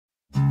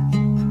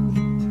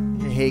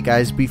Hey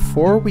guys,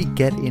 before we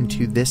get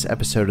into this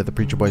episode of the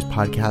Preacher Boys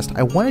podcast,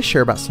 I want to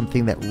share about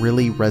something that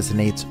really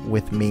resonates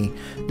with me.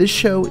 This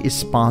show is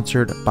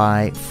sponsored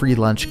by Free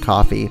Lunch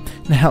Coffee.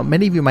 Now,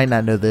 many of you might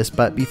not know this,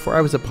 but before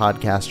I was a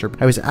podcaster,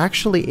 I was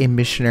actually a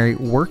missionary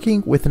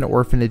working with an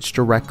orphanage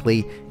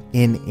directly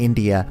in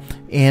India.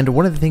 And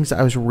one of the things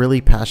I was really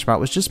passionate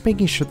about was just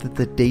making sure that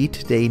the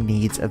day-to-day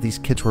needs of these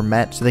kids were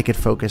met so they could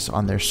focus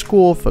on their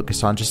school,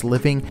 focus on just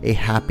living a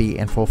happy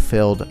and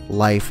fulfilled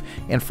life.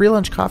 And Free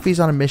Lunch Coffee is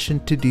on a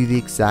mission to do the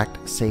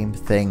exact same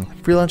thing.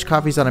 Free Lunch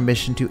Coffee is on a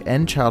mission to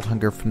end child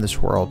hunger from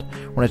this world.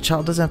 When a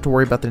child doesn't have to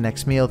worry about their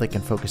next meal, they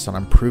can focus on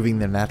improving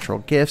their natural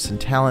gifts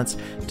and talents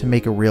to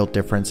make a real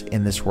difference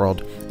in this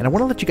world. And I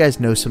want to let you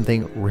guys know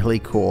something really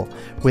cool.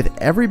 With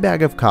every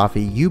bag of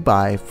coffee you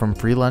buy from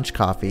Free Lunch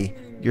Coffee,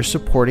 you're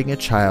supporting a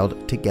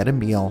child to get a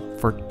meal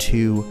for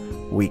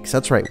 2 weeks.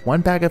 That's right,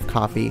 one bag of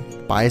coffee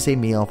buys a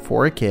meal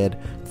for a kid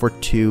for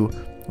 2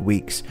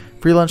 weeks.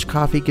 Free Lunch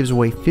Coffee gives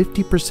away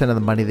 50% of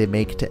the money they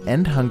make to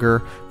end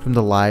hunger from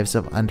the lives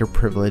of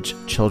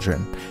underprivileged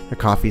children. Their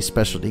coffee is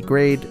specialty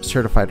grade,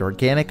 certified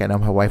organic, I know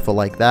my wife will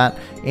like that,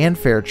 and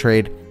fair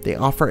trade. They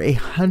offer a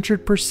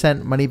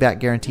 100% money-back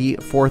guarantee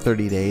for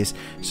 30 days,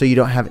 so you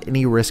don't have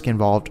any risk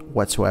involved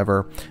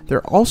whatsoever.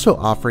 They're also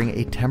offering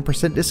a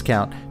 10%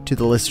 discount to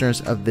the listeners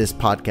of this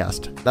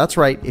podcast. That's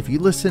right, if you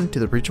listen to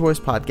the Preacher Boys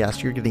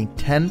podcast, you're getting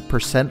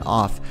 10%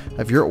 off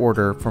of your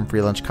order from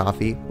Free Lunch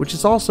Coffee, which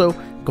is also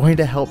going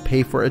to help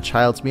pay for a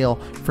child's meal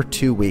for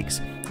 2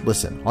 weeks.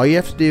 Listen, all you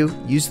have to do,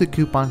 use the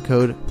coupon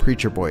code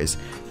PREACHERBOYS.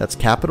 That's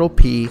capital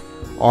P-R-E-A-C-H-E-R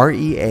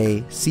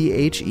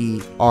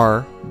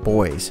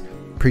boys.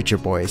 Preacher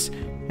Boys,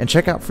 and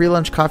check out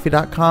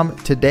freelunchcoffee.com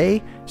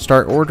today.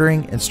 Start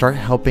ordering and start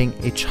helping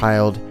a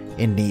child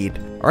in need.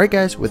 All right,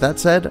 guys, with that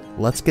said,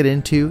 let's get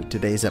into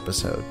today's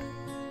episode.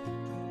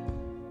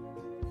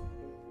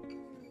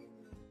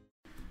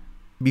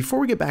 Before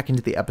we get back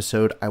into the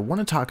episode, I want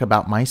to talk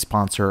about my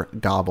sponsor,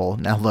 Gobble.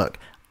 Now, look,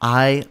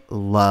 I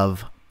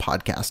love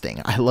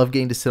podcasting. I love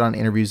getting to sit on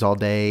interviews all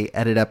day,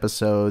 edit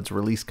episodes,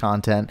 release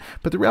content,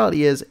 but the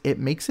reality is it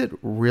makes it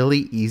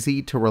really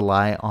easy to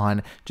rely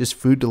on just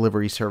food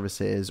delivery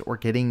services or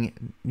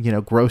getting,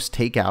 gross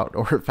takeout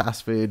or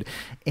fast food,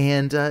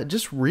 and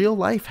just real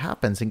life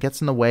happens and gets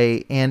in the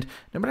way. And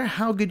no matter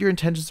how good your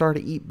intentions are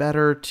to eat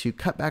better, to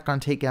cut back on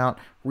takeout,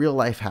 real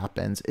life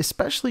happens,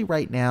 especially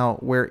right now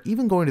where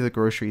even going to the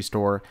grocery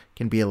store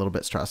can be a little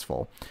bit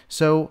stressful.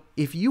 So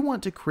if you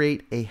want to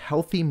create a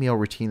healthy meal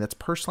routine that's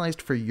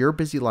personalized for your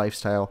busy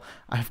lifestyle,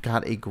 I've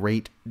got a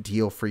great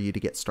deal for you to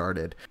get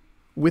started.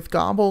 With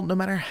Gobble, no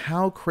matter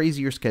how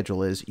crazy your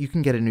schedule is, you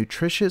can get a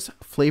nutritious,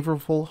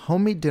 flavorful,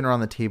 homemade dinner on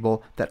the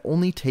table that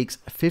only takes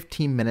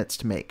 15 minutes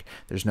to make.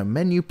 There's no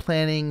menu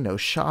planning, no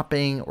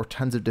shopping, or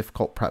tons of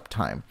difficult prep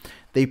time.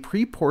 They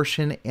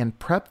pre-portion and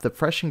prep the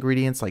fresh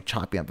ingredients like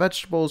chopping up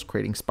vegetables,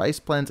 creating spice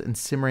blends, and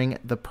simmering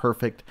the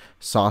perfect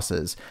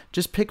sauces.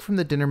 Just pick from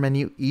the dinner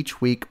menu each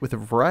week with a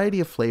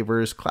variety of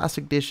flavors,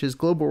 classic dishes,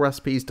 global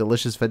recipes,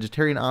 delicious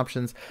vegetarian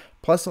options,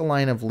 plus a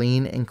line of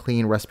lean and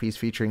clean recipes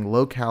featuring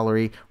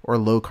low-calorie or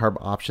low-carb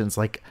options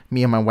like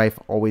me and my wife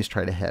always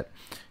try to hit.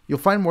 You'll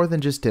find more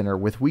than just dinner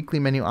with weekly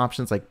menu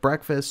options like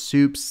breakfast,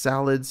 soups,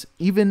 salads,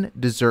 even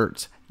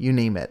desserts, you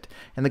name it.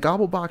 And the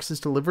Gobble box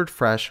is delivered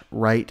fresh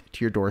right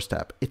to your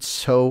doorstep. It's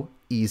so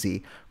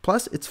easy.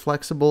 Plus, it's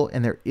flexible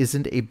and there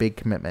isn't a big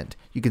commitment.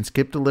 You can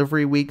skip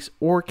delivery weeks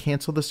or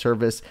cancel the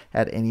service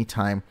at any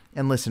time.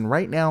 And listen,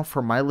 right now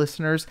for my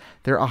listeners,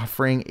 they're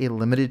offering a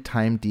limited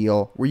time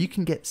deal where you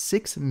can get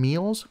 6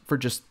 meals for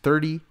just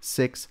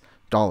 $36.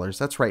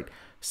 That's right,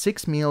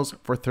 6 meals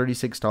for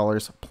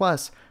 $36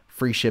 plus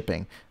free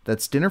shipping.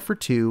 That's dinner for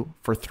 2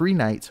 for 3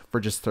 nights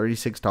for just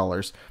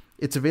 $36.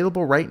 It's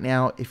available right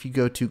now if you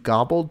go to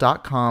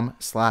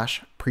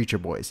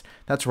gobble.com/preacherboys.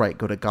 That's right,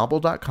 go to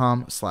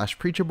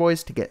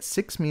gobble.com/preacherboys to get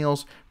 6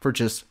 meals for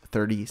just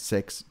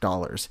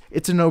 $36.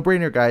 It's a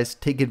no-brainer, guys.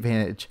 Take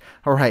advantage.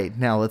 All right,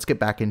 now let's get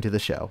back into the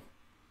show.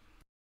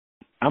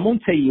 I'm going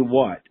to tell you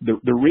what,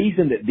 the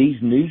reason that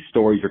these news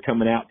stories are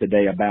coming out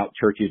today about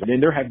churches,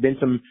 and there have been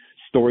some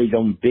stories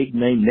on big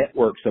name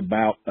networks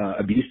about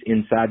abuse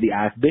inside the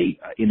IFB,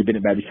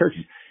 Independent Baptist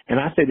Churches. And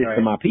I say this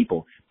to my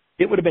people.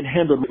 It would have been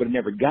handled, it would have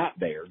never got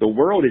there. The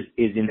world is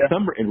in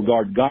some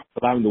regard, God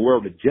allowing the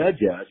world to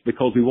judge us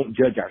because we won't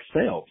judge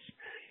ourselves.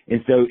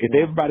 And so if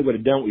everybody would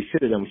have done what we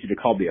should have done, we should have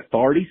called the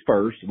authorities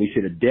first. We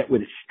should have dealt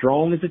with it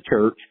strong as a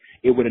church.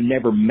 It would have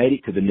never made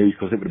it to the news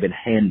because it would have been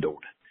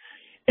handled.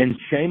 And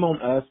shame on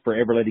us for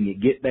ever letting it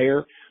get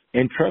there.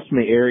 And trust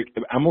me, Eric,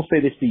 I'm going to say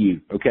this to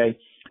you, okay?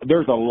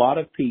 There's a lot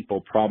of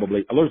people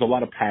there's a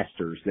lot of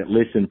pastors that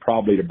listen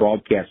probably to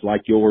broadcasts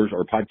like yours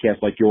or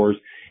podcasts like yours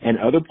and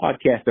other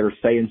podcasts that are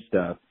saying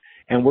stuff.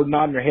 And we're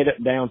nodding our head up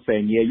and down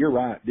saying, yeah, you're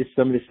right.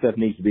 Some of this stuff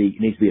needs to be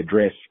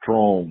addressed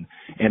strong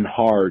and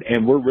hard.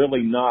 And we're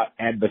really not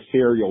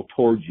adversarial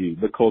towards you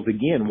because,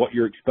 again, what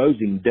you're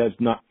exposing does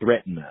not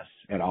threaten us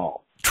at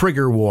all.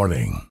 Trigger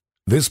warning.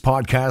 This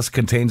podcast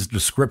contains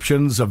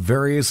descriptions of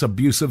various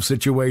abusive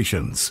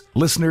situations.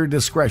 Listener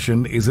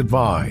discretion is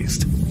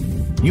advised.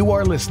 You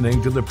are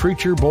listening to the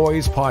Preacher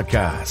Boys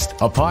Podcast,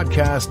 a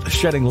podcast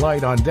shedding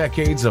light on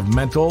decades of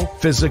mental,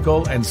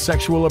 physical, and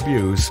sexual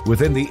abuse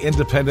within the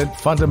independent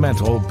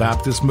fundamental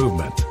Baptist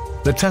movement.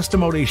 The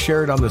testimonies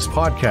shared on this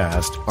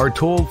podcast are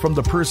told from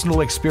the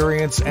personal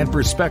experience and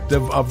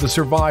perspective of the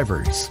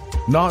survivors.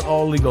 Not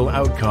all legal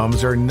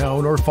outcomes are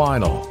known or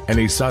final.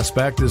 Any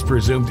suspect is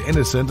presumed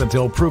innocent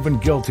until proven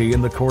guilty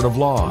in the court of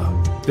law.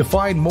 To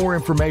find more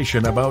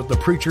information about the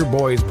Preacher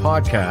Boys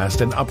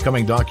podcast and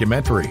upcoming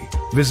documentary,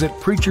 visit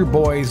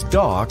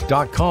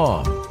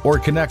preacherboysdoc.com or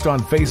connect on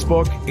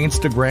Facebook,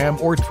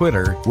 Instagram, or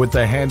Twitter with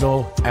the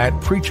handle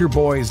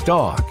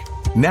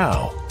 @preacherboysdoc.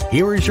 Now,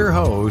 here is your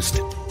host,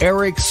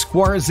 Eric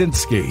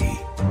Skwarczynski.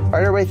 All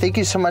right, everybody, thank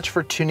you so much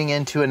for tuning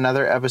in to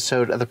another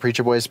episode of the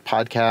Preacher Boys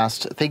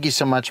podcast. Thank you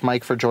so much,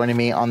 Mike, for joining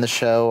me on the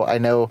show. I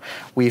know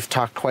we've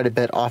talked quite a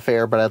bit off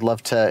air, but I'd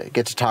love to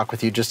get to talk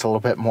with you just a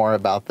little bit more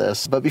about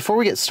this. But before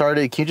we get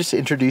started, can you just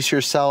introduce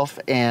yourself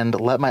and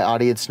let my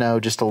audience know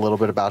just a little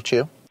bit about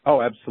you?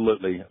 Oh,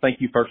 absolutely.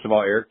 Thank you, first of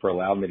all, Eric, for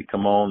allowing me to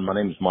come on. My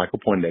name is Michael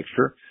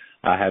Poindexter.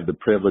 I have the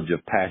privilege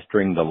of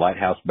pastoring the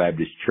Lighthouse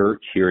Baptist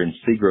Church here in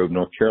Seagrove,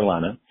 North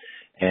Carolina.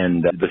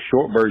 And the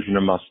short version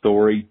of my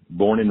story,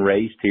 born and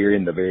raised here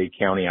in the very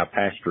county I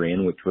pastor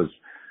in, which was,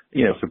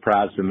 a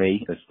surprise to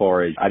me as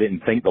far as I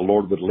didn't think the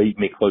Lord would lead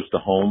me close to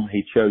home.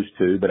 He chose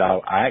to, but I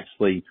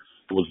actually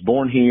was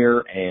born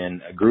here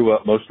and grew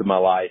up most of my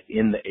life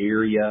in the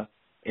area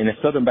in a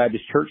Southern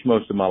Baptist church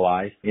most of my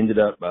life, ended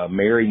up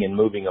marrying and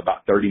moving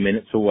about 30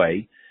 minutes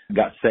away,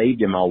 got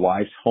saved in my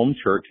wife's home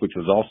church, which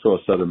was also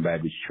a Southern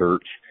Baptist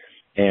church.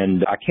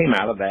 And I came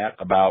out of that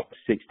about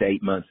 6 to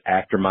 8 months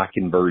after my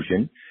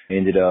conversion,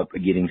 ended up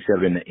getting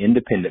served in the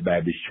Independent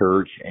Baptist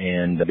Church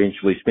and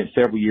eventually spent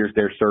several years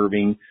there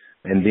serving,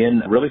 and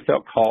then really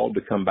felt called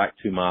to come back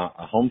to my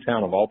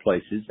hometown of all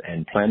places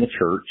and plant a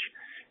church.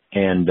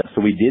 And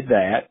so we did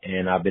that,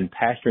 and I've been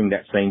pastoring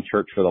that same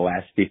church for the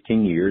last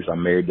 15 years.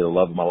 I'm married to the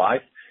love of my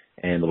life,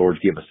 and the Lord's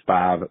given us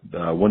 5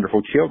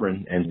 wonderful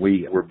children, and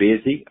we're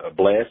busy,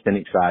 blessed, and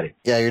excited.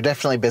 Yeah, you're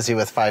definitely busy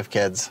with 5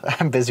 kids.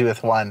 I'm busy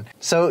with 1.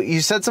 So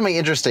you said something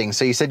interesting.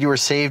 So you said you were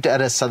saved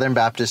at a Southern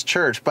Baptist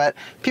church, but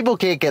people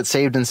can't get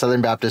saved in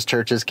Southern Baptist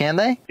churches, can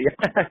they?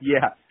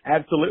 Yeah,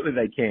 absolutely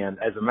they can.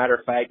 As a matter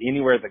of fact,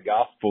 anywhere the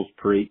gospel's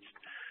preached,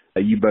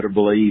 you better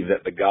believe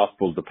that the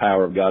gospel's the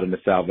power of God into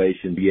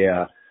salvation.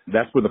 Yeah,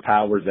 that's where the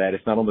power's at.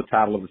 It's not on the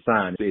title of the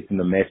sign. It's in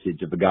the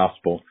message of the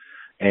gospel.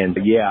 And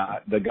yeah,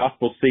 the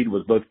gospel seed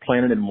was both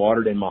planted and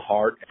watered in my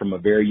heart from a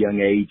very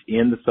young age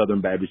in the Southern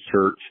Baptist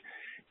Church,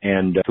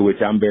 and to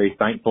which I'm very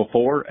thankful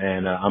for.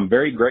 And I'm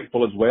very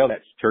grateful as well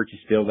that church is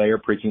still there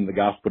preaching the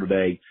gospel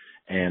today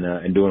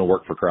and doing a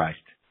work for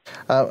Christ.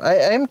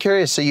 I am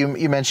curious. So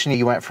you mentioned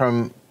you went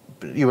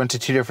to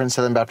 2 different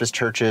Southern Baptist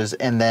churches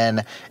and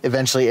then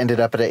eventually ended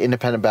up at an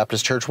Independent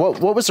Baptist church.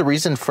 What was the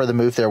reason for the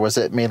move there? Was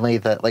it mainly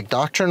that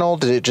doctrinal?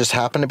 Did it just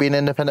happen to be an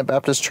Independent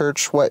Baptist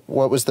church? What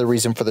was the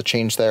reason for the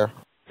change there?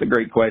 It's a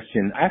great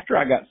question. After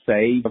I got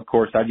saved, of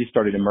course, I just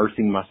started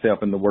immersing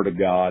myself in the Word of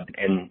God,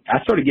 and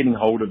I started getting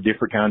hold of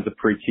different kinds of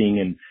preaching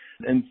and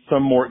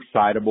some more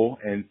excitable.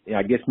 And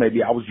I guess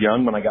maybe I was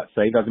young when I got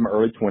saved. I was in my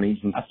early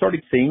 20s, and I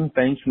started seeing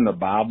things from the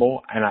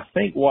Bible. And I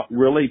think what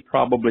really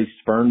probably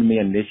spurred me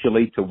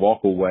initially to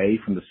walk away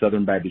from the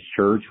Southern Baptist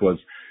Church was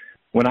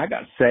when I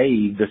got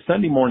saved, the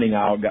Sunday morning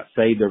I got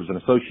saved, there was an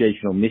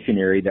associational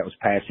missionary that was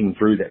passing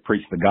through that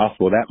preached the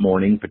gospel that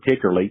morning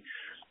particularly.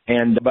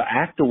 But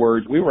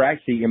afterwards, we were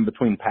actually in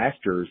between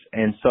pastors.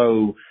 And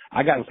so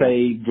I got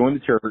saved, joined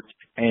the church,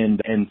 and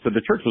so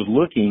the church was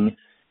looking.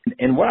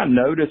 And what I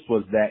noticed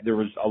was that there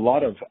was a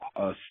lot of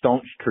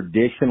staunch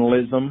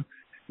traditionalism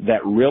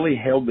that really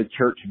held the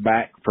church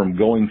back from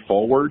going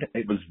forward.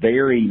 It was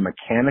very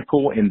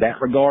mechanical in that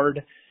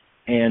regard.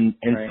 And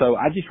right. So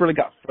I just really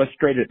got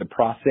frustrated at the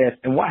process.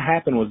 And what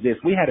happened was this.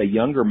 We had a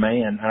younger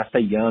man, and I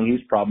say young, he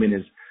was probably in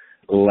his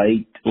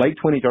late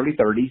 20s, early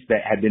 30s,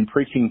 that had been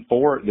preaching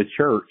for the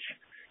church.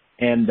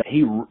 And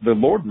the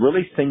Lord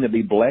really seemed to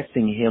be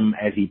blessing him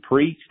as he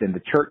preached, and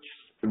the church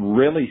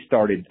really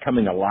started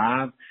coming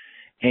alive.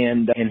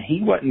 And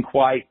he wasn't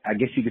quite, I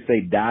guess you could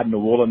say, dyed in the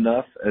wool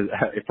enough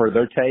for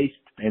their taste.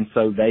 And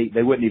so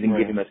they wouldn't even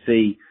give him a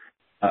seat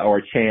or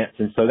a chance.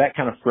 And so that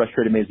kind of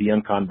frustrated me as a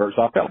young convert.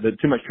 So I felt that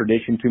too much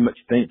tradition, too many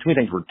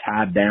things were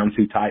tied down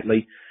too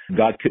tightly.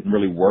 God couldn't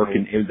really work,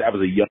 and that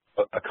was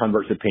a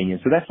convert's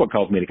opinion. So that's what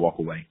caused me to walk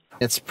away.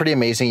 It's pretty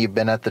amazing you've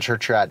been at the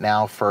church you're at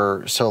now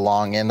for so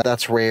long, and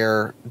that's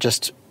rare,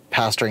 just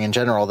pastoring in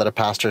general, that a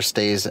pastor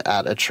stays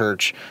at a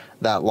church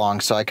that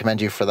long. So I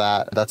commend you for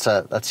that.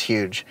 That's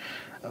huge.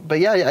 But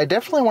yeah, I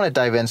definitely want to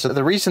dive in. So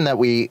the reason that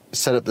we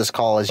set up this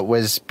call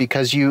was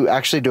because you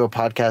actually do a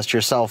podcast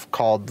yourself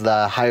called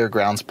the Higher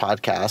Grounds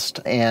Podcast,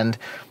 and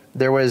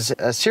there was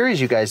a series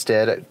you guys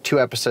did, a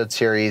 2-episode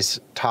series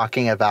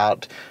talking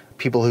about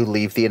people who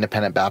leave the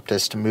Independent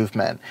Baptist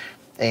movement.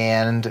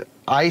 And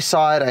I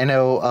saw it. I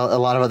know a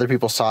lot of other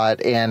people saw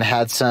it and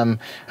had some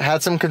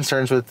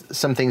concerns with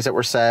some things that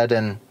were said.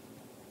 And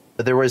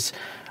there was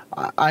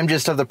I'm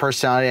just of the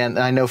personality, and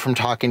I know from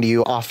talking to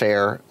you off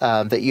air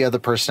that you have the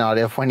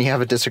personality of when you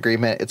have a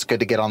disagreement, it's good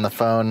to get on the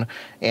phone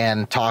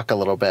and talk a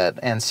little bit.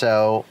 And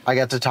so I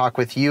got to talk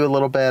with you a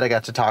little bit. I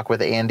got to talk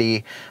with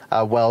Andy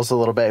Wells a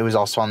little bit, who was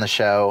also on the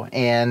show.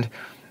 And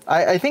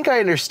I think I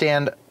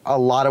understand a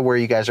lot of where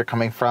you guys are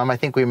coming from. I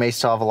think we may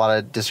still have a lot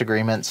of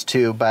disagreements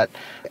too, but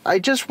I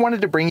just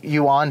wanted to bring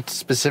you on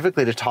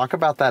specifically to talk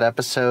about that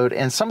episode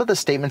and some of the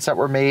statements that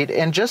were made,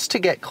 and just to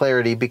get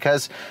clarity,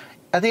 because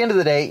at the end of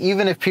the day,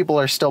 even if people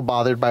are still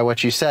bothered by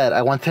what you said,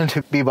 I want them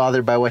to be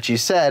bothered by what you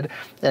said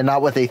and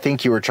not what they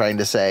think you were trying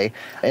to say.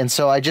 And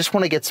so I just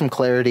want to get some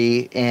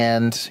clarity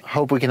and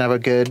hope we can have a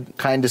good,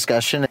 kind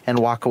discussion and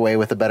walk away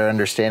with a better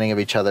understanding of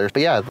each other.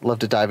 But yeah, I'd love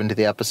to dive into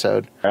the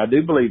episode. I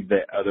do believe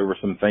that there were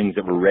some things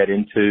that were read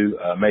into,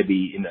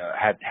 maybe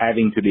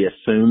having to be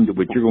assumed,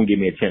 which you're going to give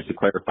me a chance to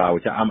clarify,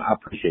 which I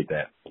appreciate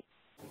that.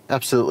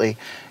 Absolutely.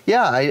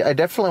 Yeah, I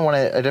definitely want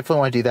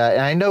to do that.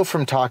 And I know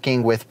from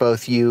talking with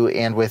both you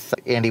and with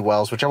Andy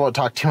Wells, which I won't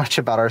talk too much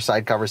about our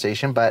side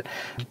conversation, but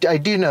I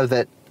do know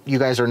that you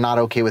guys are not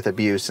okay with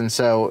abuse. And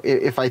so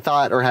if I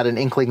thought or had an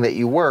inkling that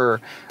you were,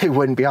 it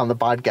wouldn't be on the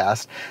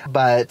podcast.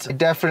 But I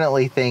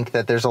definitely think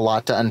that there's a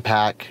lot to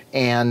unpack.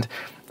 And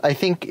I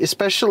think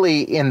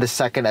especially in the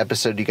second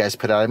episode you guys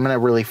put out, I'm going to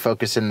really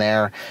focus in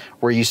there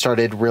where you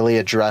started really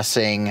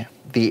addressing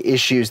the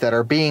issues that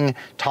are being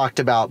talked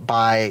about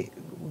by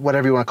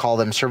whatever you want to call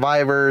them,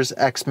 survivors,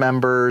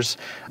 ex-members,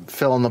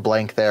 fill in the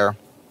blank there.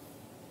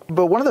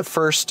 But one of the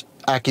first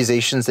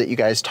accusations that you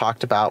guys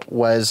talked about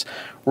was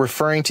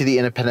referring to the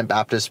independent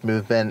Baptist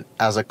movement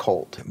as a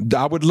cult.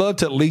 I would love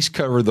to at least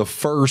cover the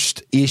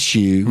first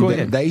issue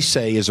that they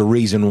say is a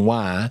reason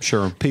why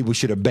people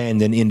should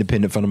abandon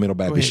independent fundamental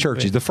Baptist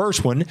churches. The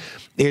first one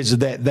is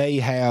that they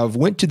have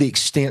went to the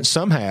extent,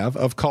 some have,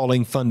 of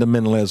calling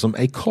fundamentalism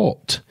a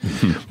cult,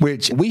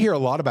 which we hear a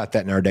lot about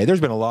that in our day. There's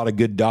been a lot of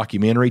good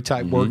documentary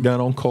type work done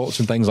on cults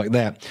and things like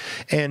that.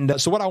 And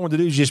so what I want to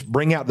do is just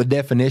bring out the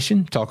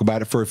definition, talk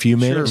about it for a few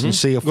minutes and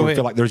see if we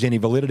feel like there's any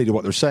validity to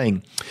what they're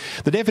saying.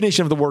 The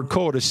definition of the word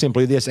cult is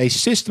simply this: a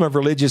system of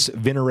religious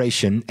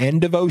veneration and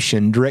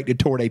devotion directed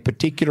toward a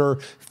particular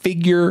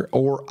figure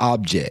or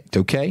object.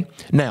 Okay?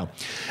 Now,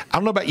 I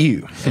don't know about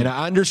you, and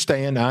I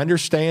understand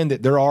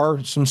that there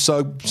are some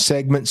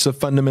sub-segments of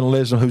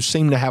fundamentalism who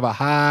seem to have a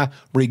high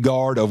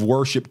regard of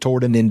worship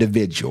toward an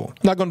individual.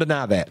 Not going to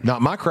deny that.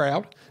 Not my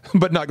crowd,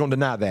 but not going to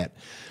deny that.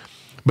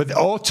 But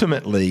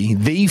ultimately,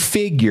 the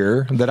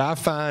figure that I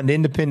find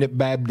independent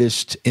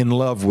Baptist in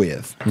love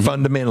with,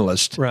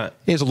 fundamentalist,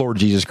 is the Lord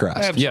Jesus Christ.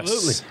 Absolutely.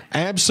 Yes.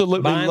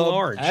 Absolutely. By and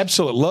large.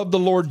 Absolutely. Love the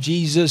Lord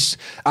Jesus.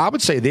 I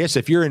would say this: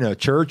 if you're in a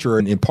church or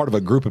in part of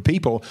a group of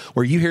people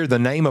where you hear the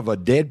name of a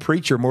dead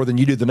preacher more than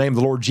you do the name of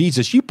the Lord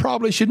Jesus, you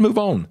probably should move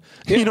on.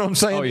 Yeah. You know what I'm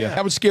saying? Oh, yeah.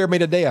 That would scare me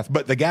to death.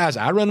 But the guys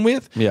I run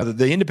with,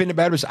 the independent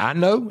Baptists I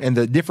know, and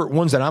the different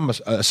ones that I'm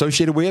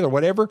associated with or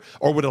whatever,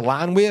 or would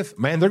align with,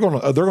 man, they're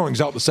going to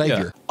exalt the Savior.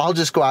 Yeah. I'll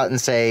just go out and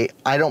say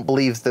I don't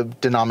believe the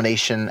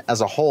denomination as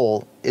a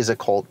whole is a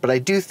cult, but I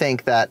do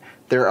think that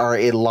there are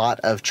a lot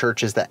of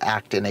churches that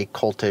act in a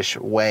cultish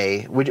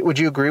way. Would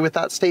you agree with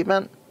that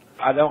statement?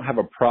 I don't have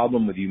a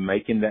problem with you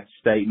making that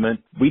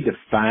statement. We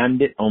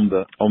defined it on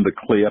the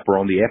clip or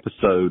on the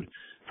episode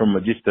from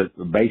just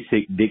a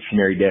basic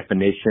dictionary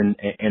definition,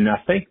 and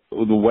I think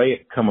the way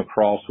it come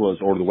across was,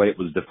 or the way it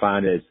was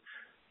defined as,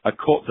 a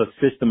cult is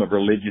a system of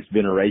religious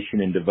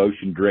veneration and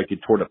devotion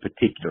directed toward a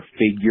particular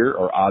figure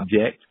or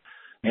object.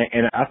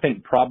 And I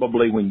think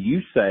probably when you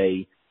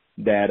say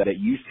that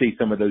you see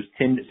some of those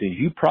tendencies,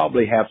 you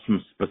probably have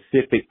some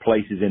specific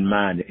places in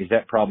mind. Is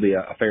that probably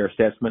a fair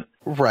assessment?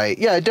 Right.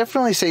 Yeah, I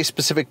definitely say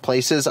specific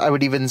places. I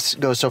would even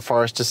go so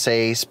far as to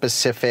say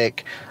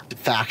specific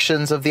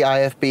factions of the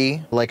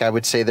IFB. Like I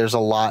would say there's a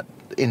lot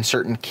in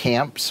certain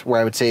camps where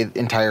I would say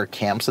entire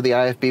camps of the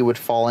IFB would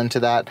fall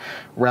into that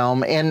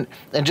realm. And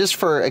just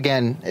for,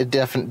 again,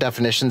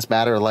 definitions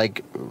matter.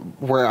 Like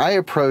where I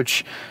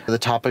approach the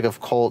topic of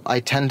cult, I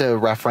tend to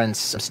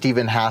reference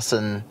Stephen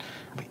Hassan.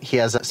 He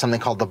has something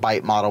called the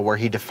BITE model, where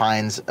he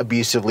defines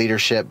abusive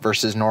leadership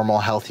versus normal,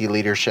 healthy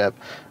leadership,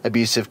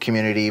 abusive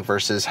community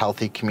versus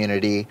healthy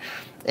community.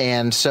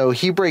 And so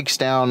he breaks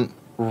down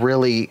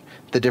really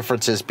the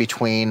differences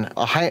between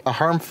a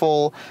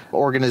harmful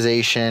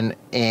organization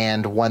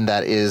and one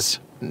that is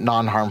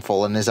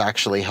non-harmful and is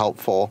actually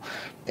helpful.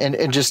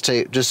 And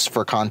just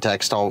for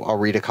context, I'll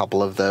read a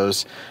couple of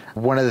those.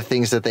 One of the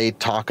things that they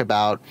talk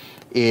about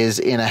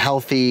is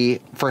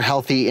for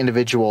healthy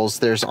individuals,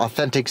 there's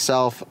authentic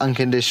self,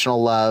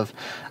 unconditional love,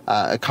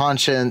 a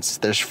conscience,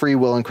 there's free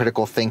will and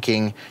critical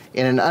thinking.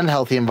 In an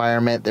unhealthy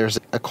environment, there's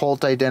a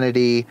cult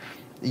identity.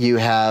 You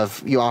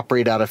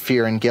operate out of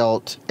fear and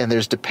guilt, and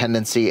there's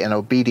dependency and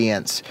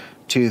obedience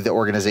to the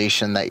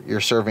organization that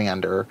you're serving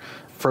under.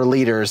 For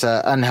leaders,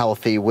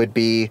 unhealthy would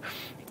be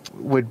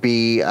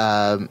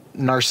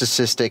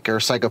narcissistic or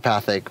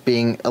psychopathic,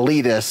 being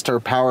elitist or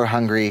power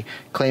hungry,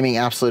 claiming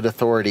absolute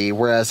authority,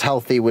 whereas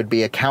healthy would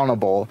be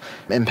accountable,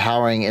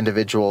 empowering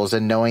individuals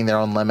and knowing their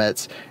own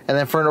limits. And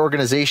then for an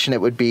organization, it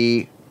would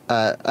be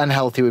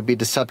unhealthy would be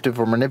deceptive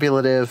or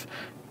manipulative,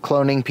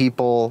 cloning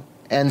people,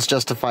 ends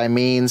justify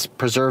means,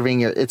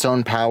 preserving its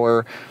own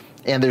power,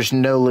 and there's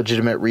no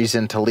legitimate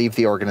reason to leave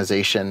the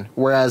organization.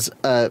 Whereas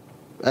a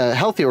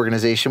healthy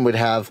organization would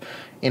have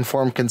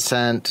informed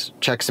consent,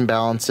 checks and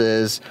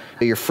balances.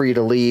 You're free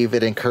to leave.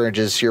 It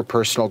encourages your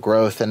personal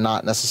growth and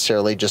not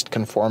necessarily just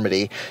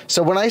conformity.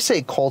 So when I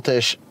say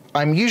cultish,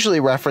 I'm usually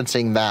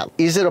referencing that.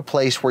 Is it a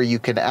place where you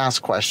can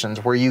ask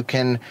questions, where you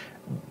can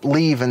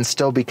leave and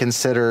still be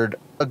considered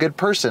a good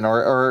person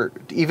or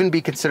even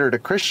be considered a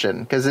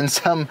Christian? Because in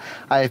some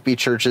IFB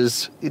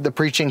churches, the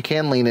preaching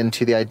can lean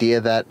into the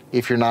idea that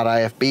if you're not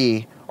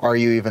IFB, are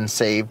you even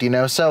saved?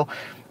 So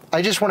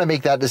I just want to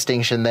make that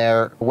distinction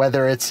there.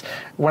 Whether it's,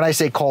 when I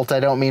say cult, I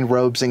don't mean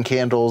robes and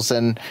candles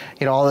and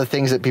all the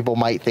things that people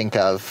might think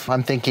of.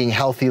 I'm thinking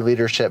healthy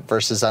leadership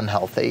versus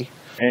unhealthy.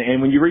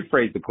 And when you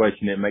rephrase the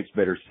question, it makes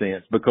better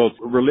sense, because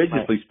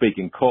religiously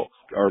speaking, cults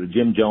are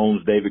Jim Jones,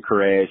 David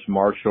Koresh,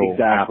 Marshall,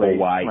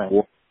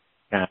 Applewhite.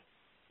 Right.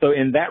 So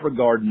in that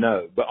regard,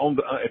 no. But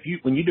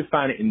when you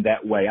define it in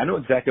that way, I know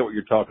exactly what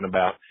you're talking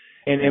about.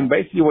 And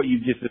basically what you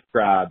just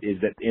described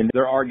is that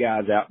there are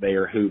guys out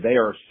there who they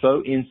are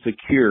so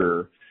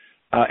insecure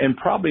and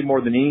probably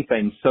more than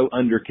anything so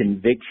under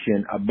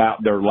conviction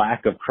about their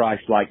lack of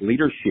Christ-like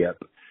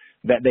leadership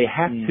that they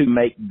have to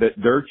make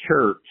their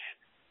church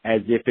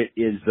as if it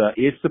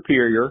is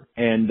superior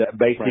and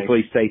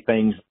basically say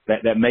things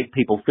that make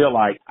people feel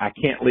like I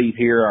can't leave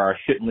here or I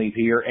shouldn't leave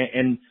here.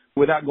 And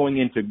without going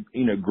into,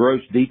 gross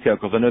detail,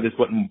 because I know this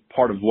wasn't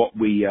part of what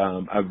we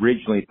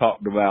originally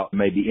talked about,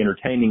 maybe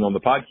entertaining on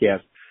the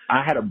podcast,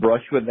 I had a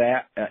brush with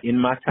that in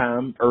my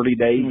time, early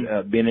days,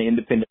 being an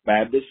independent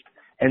Baptist.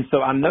 And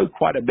so I know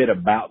quite a bit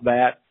about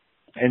that.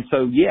 And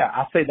so,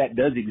 I say that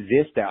does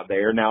exist out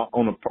there. Now,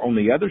 on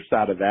the other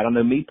side of that, I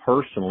know me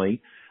personally,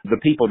 the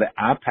people that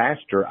I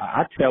pastor,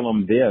 I tell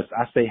them this.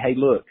 I say, hey,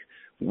 look,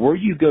 where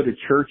you go to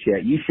church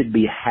at, you should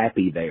be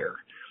happy there.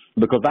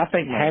 Because I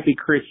think happy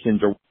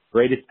Christians are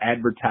greatest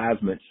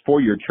advertisements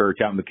for your church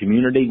out in the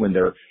community when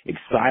they're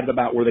excited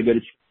about where they go to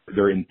church,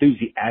 they're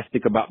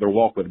enthusiastic about their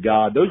walk with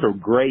God. Those are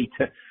great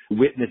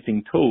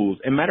witnessing tools.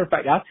 And matter of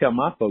fact, I tell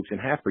my folks and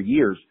have for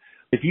years,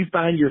 if you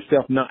find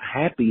yourself not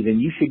happy, then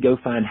you should go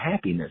find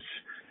happiness.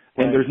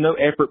 Right. And there's no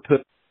effort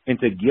put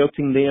into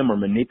guilting them or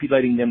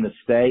manipulating them to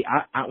stay.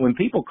 When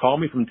people call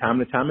me from time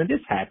to time, and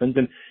this happens,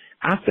 and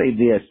I say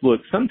this,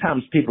 look,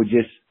 sometimes people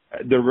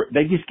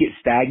they just get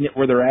stagnant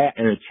where they're at,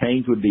 and a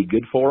change would be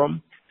good for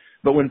them.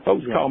 But when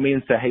folks call me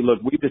and say, hey, look,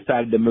 we've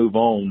decided to move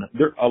on,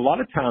 a lot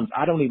of times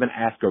I don't even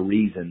ask a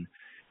reason.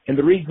 And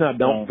the reason I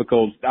don't,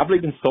 because I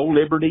believe in soul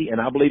liberty and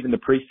I believe in the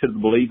priesthood of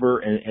the believer.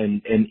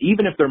 And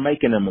even if they're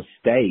making a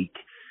mistake,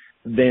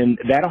 then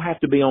that'll have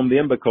to be on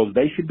them, because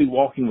they should be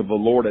walking with the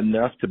Lord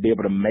enough to be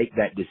able to make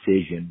that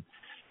decision.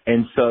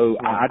 And so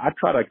I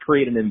try to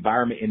create an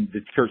environment in the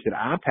church that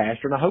I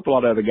pastor, and I hope a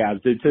lot of other guys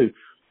do too,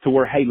 to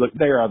where, hey, look,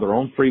 they are their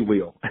own free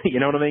will. You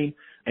know what I mean?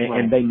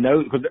 And they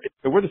know, because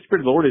where the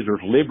Spirit of the Lord is, there's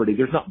liberty.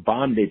 There's not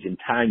bondage and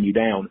tying you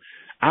down.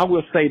 I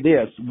will say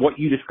this, what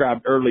you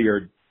described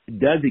earlier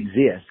does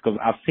exist, because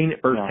I've seen it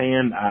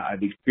firsthand.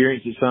 I've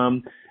experienced it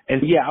some.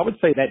 And I would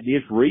say that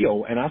is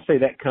real. And I say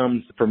that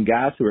comes from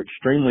guys who are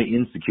extremely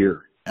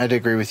insecure. I'd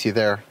agree with you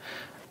there.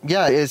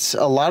 Yeah, it's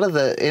a lot of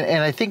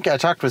and I think I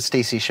talked with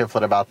Stacy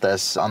Shiflett about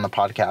this on the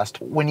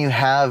podcast. When you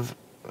have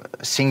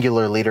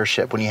singular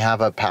leadership, when you have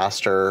a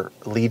pastor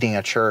leading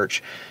a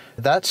church,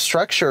 that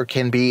structure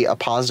can be a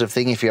positive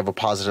thing if you have a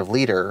positive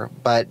leader,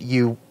 but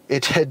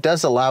it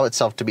does allow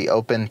itself to be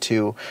open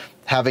to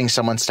having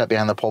someone step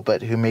behind the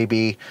pulpit who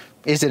maybe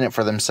is in it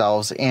for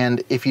themselves.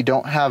 And if you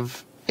don't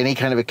have any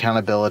kind of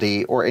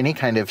accountability or any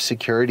kind of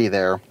security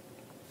there,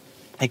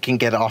 it can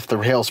get off the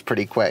rails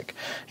pretty quick.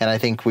 And I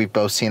think we've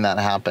both seen that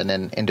happen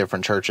in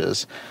different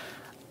churches.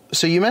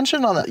 So you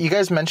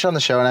guys mentioned on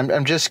the show, and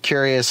I'm just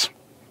curious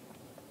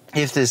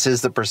if this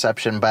is the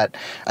perception, but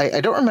I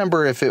don't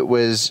remember if it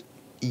was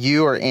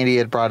you or Andy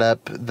had brought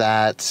up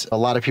that a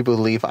lot of people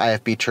who leave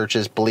IFB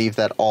churches believe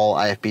that all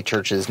IFB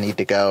churches need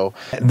to go.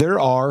 There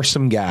are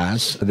some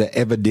guys that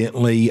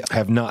evidently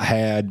have not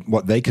had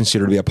what they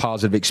consider to be a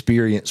positive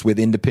experience with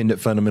independent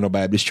fundamental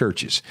Baptist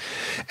churches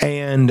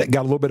and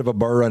got a little bit of a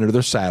burr under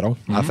their saddle.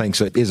 I think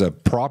so is a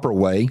proper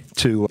way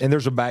to, and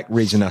there's a back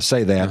reason I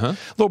say that, a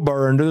little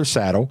burr under their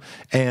saddle.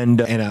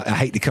 And I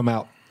hate to come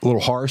out a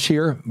little harsh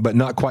here, but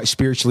not quite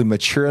spiritually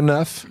mature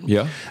enough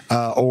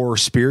or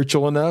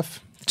spiritual enough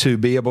to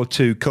be able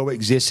to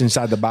coexist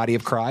inside the body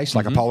of Christ,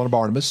 like a Paul and a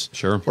Barnabas,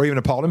 or even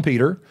a Paul and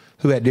Peter,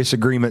 who had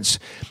disagreements,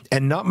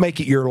 and not make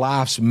it your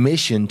life's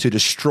mission to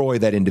destroy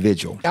that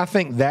individual. I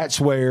think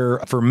that's where,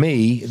 for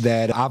me,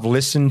 that I've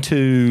listened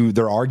to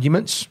their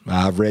arguments.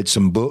 I've read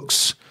some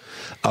books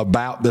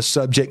about the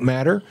subject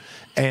matter.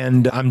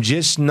 And I'm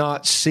just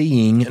not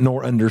seeing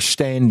nor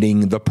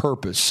understanding the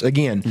purpose.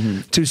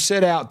 Again, to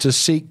set out to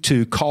seek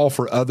to call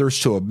for others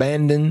to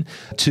abandon,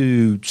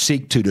 to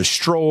seek to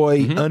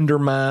destroy,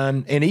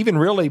 undermine, and even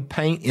really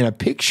paint in a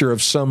picture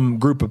of some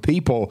group of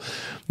people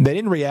that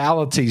in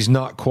reality is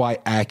not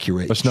quite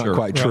accurate. It's not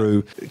quite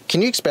true.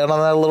 Can you expand on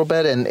that a little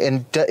bit?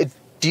 And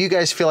do you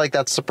guys feel like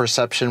that's the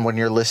perception when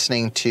you're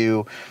listening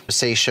to,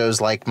 say, shows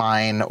like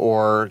mine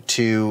or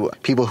to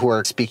people who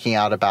are speaking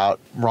out about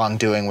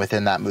wrongdoing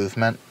within that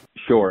movement?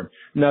 Sure.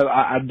 No,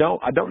 I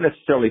don't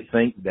necessarily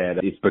think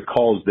that it's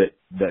because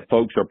that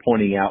folks are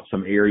pointing out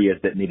some areas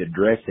that need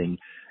addressing.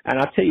 And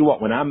I'll tell you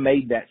what, when I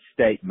made that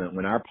statement,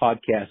 when our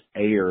podcast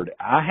aired,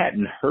 I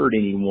hadn't heard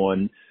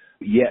anyone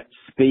yet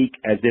speak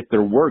as if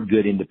there were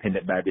good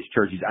independent Baptist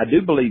churches. I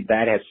do believe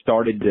that has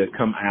started to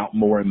come out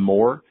more and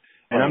more.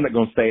 And I'm not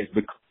going to say it's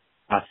because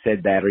I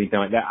said that or anything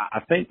like that. I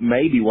think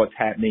maybe what's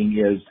happening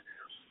is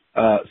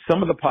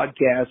some of the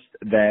podcasts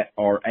that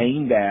are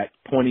aimed at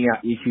pointing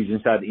out issues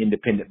inside the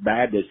independent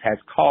Baptist has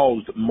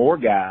caused more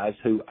guys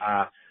who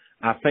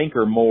I think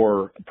are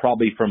more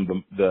probably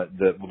from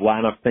the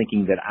line of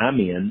thinking that I'm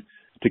in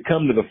to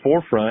come to the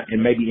forefront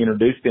and maybe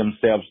introduce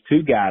themselves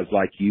to guys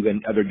like you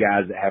and other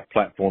guys that have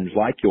platforms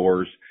like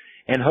yours.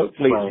 And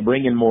hopefully it's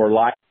bringing more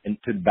light and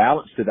to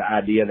balance to the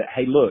idea that,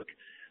 hey, look,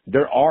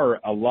 there are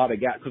a lot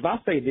of guys, because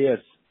I'll say this,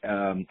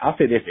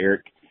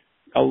 Eric,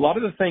 a lot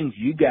of the things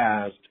you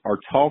guys are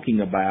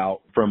talking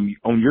about from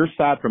on your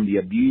side from the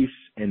abuse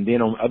and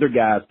then on other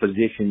guys'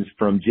 positions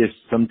from just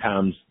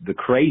sometimes the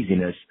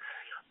craziness,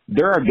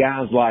 there are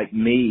guys like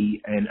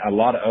me and a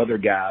lot of other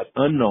guys,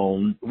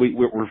 unknown.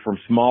 We're from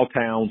small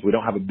towns. We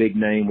don't have a big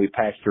name. We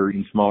pastor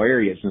in small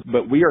areas.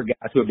 But we are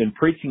guys who have been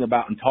preaching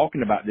about and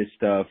talking about this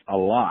stuff a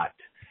lot.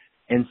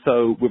 And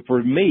so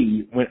for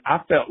me, when I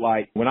felt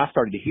like when I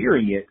started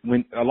hearing it,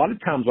 when a lot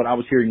of times what I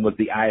was hearing was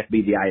the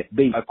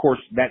IFB. Of course,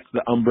 that's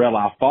the umbrella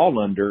I fall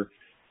under.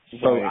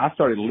 So I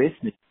started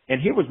listening.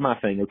 And here was my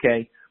thing,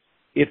 okay?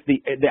 If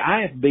the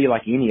IFB,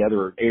 like any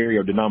other area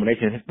or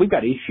denomination, we've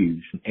got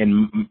issues,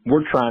 and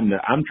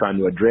I'm trying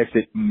to address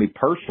it, me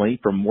personally,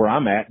 from where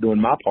I'm at, doing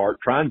my part,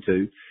 trying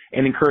to,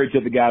 and encourage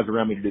other guys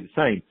around me to do the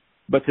same.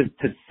 But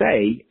to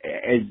say,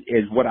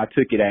 as what I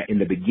took it at in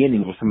the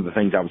beginning with some of the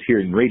things I was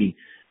hearing and reading,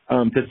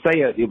 to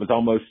say it was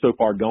almost so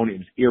far gone, it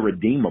was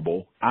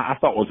irredeemable, I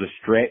thought was a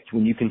stretch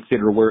when you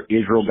consider where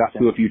Israel got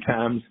to a few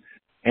times,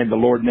 and the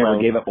Lord never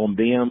gave up on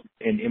them.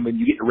 And when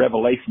you get to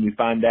Revelation, you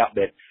find out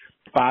that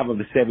 5 of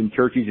the 7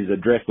 churches is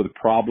addressed with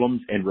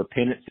problems and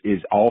repentance is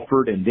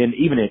offered. And then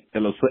even if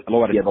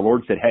the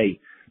Lord said, hey,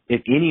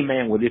 if any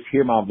man will just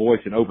hear my voice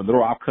and open the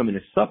door, I'll come in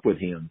and sup with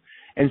him.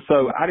 And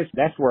so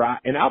that's where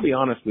and I'll be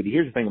honest with you,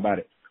 here's the thing about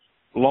it.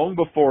 Long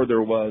before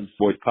there was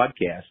Voice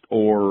Podcast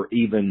or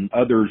even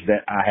others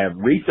that I have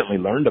recently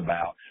learned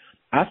about,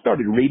 I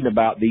started reading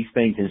about these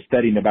things and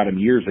studying about them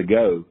years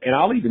ago. And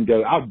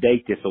I'll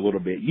date this a little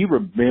bit. You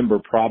remember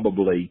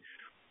probably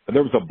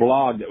there was a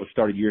blog that was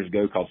started years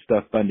ago called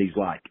Stuff Bundy's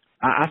Like.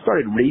 I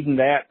started reading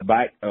that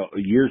back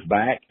years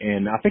back,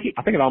 and I think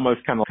it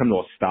almost kind of come to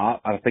a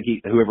stop. I think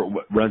whoever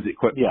runs it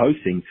quit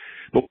posting.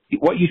 But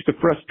what used to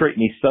frustrate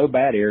me so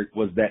bad, Eric,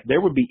 was that there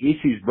would be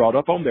issues brought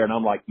up on there, and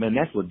I'm like, man,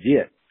 that's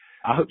legit.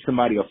 I hope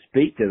somebody will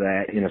speak to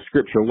that in a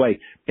scriptural way.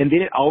 And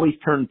then it always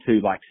turned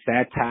to like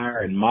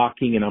satire and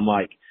mocking, and I'm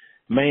like,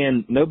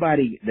 man,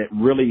 nobody that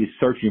really is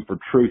searching for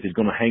truth is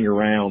going to hang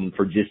around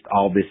for just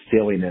all this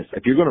silliness.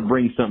 If you're going to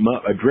bring something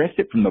up, address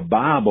it from the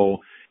Bible,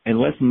 and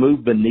let's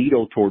move the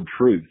needle toward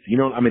truth. You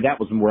know, I mean, that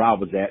was where I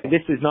was at.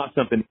 This is not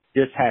something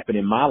that just happened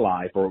in my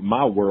life or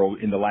my world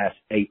in the last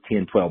 8,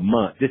 10, 12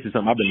 months. This is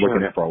something I've been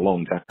looking at for a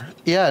long time.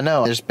 Yeah,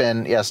 no, there's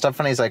been, Stuff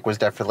Funny's Like was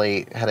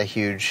definitely had a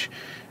huge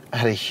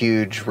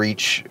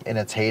reach in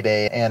its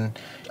heyday. And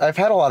I've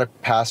had a lot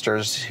of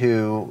pastors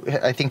who,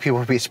 I think people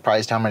would be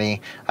surprised how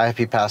many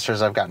IFB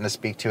pastors I've gotten to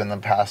speak to in the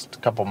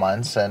past couple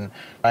months. And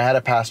I had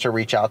a pastor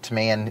reach out to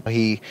me, and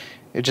he,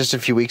 just a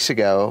few weeks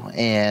ago,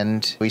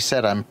 and he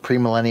said, I'm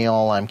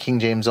premillennial, I'm King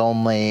James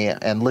only,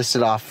 and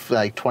listed off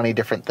like 20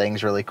 different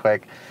things really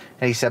quick.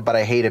 And he said, but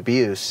I hate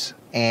abuse.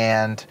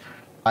 And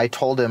I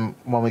told him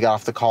when we got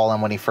off the call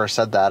and when he first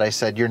said that, I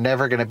said, you're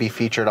never going to be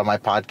featured on my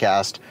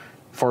podcast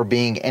for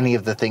being any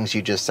of the things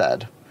you just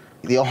said.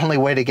 The only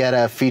way to get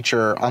a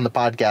feature on the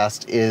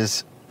podcast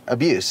is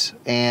abuse.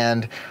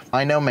 And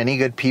I know many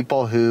good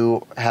people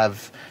who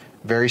have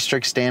very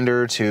strict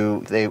standards,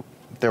 who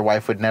their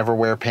wife would never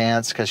wear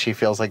pants because she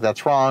feels like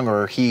that's wrong,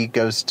 or he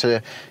goes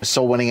to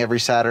soul winning every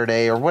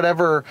Saturday, or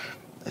whatever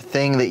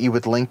thing that you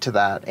would link to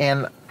that.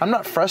 And I'm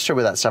not frustrated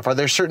with that stuff. Are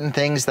there certain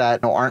things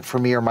that aren't for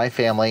me or my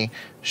family?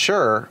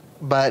 Sure,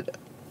 but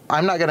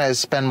I'm not going to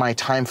spend my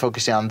time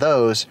focusing on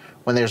those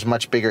when there's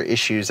much bigger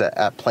issues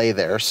at play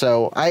there.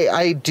 So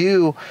I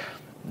do,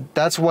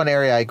 that's one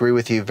area I agree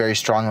with you very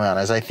strongly on,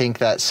 is I think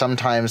that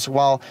sometimes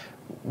while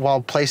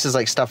places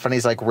like Stuff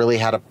Funny's Like really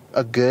had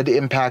a good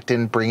impact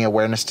in bringing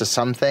awareness to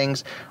some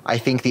things, I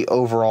think the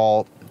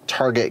overall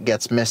target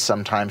gets missed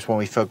sometimes when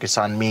we focus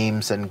on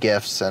memes and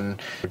GIFs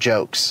and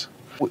jokes.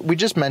 We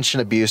just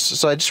mentioned abuse,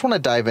 so I just want to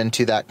dive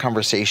into that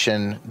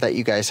conversation that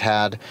you guys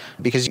had,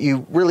 because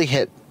you really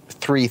hit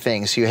three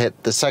things. You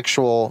hit the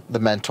sexual, the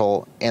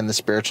mental, and the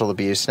spiritual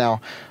abuse.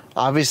 Now,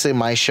 obviously,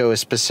 my show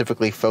is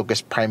specifically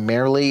focused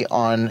primarily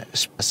on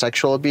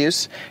sexual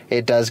abuse.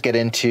 It does get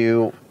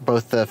into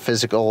both the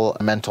physical,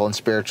 mental, and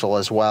spiritual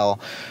as well.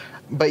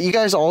 But you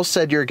guys all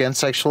said you're against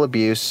sexual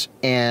abuse,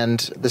 and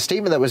the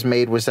statement that was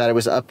made was that it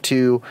was up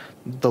to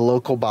the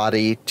local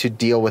body to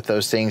deal with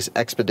those things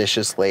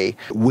expeditiously.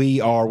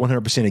 We are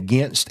 100%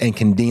 against and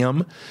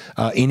condemn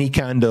any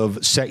kind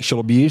of sexual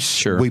abuse.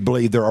 Sure. We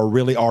believe there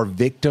really are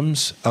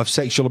victims of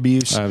sexual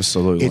abuse.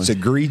 Absolutely. It's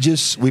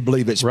egregious. We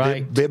believe it's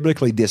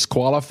biblically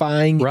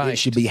disqualifying. Right. It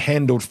should be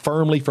handled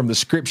firmly from the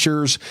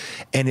scriptures,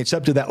 and it's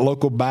up to that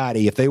local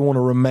body, if they want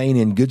to remain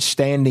in good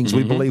standings,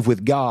 we believe,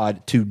 with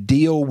God, to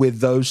deal with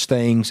those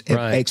things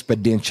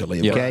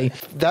exponentially, okay?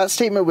 That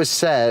statement was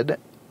said,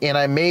 and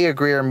I may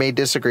agree or may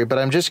disagree, but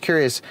I'm just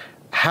curious,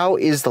 how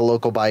is the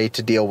local body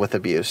to deal with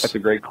abuse? That's a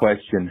great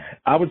question.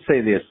 I would say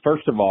this.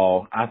 First of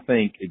all, I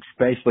think,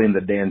 especially in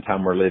the day and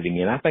time we're living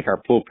in, I think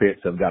our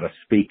pulpits have got to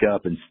speak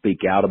up and speak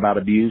out about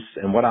abuse.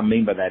 And what I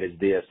mean by that is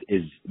this,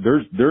 is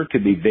there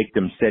could be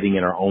victims sitting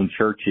in our own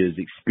churches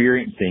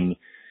experiencing,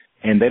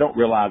 and they don't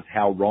realize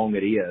how wrong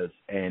it is,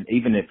 and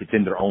even if it's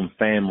in their own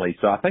family.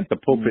 So I think the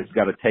pulpit's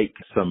got to take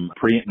some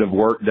preemptive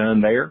work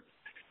done there.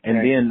 And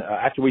then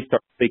after we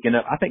start speaking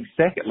up, I think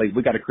secondly,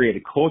 we got to create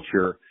a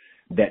culture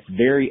that's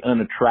very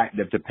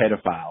unattractive to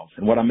pedophiles.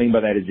 And what I mean by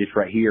that is this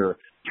right here.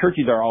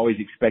 Churches are always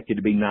expected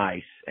to be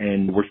nice,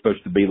 and we're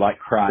supposed to be like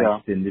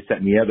Christ and this, that,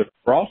 and the other.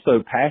 But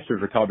also,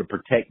 pastors are called to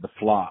protect the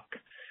flock.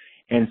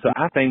 And so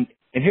I think,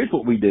 and here's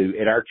what we do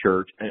at our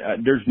church.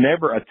 There's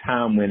never a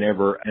time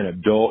whenever an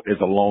adult is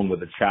alone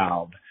with a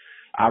child.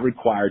 I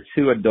require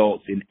 2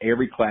 adults in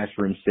every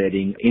classroom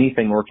setting,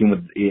 anything working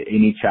with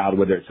any child,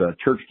 whether it's a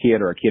church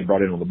kid or a kid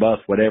brought in on the bus,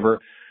 whatever.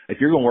 If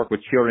you're going to work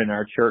with children in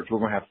our church, we're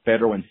going to have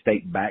federal and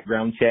state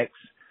background checks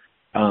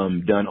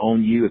done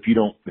on you. If you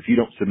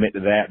don't submit to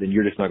that, then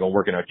you're just not going to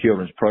work in our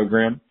children's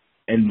program.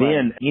 And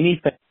then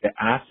anything that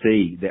I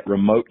see that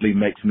remotely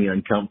makes me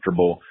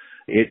uncomfortable,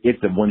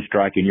 it's a one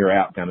strike and you're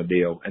out kind of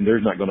deal. And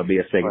there's not going to be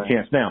a second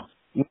chance. Now,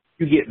 when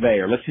you get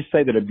there, let's just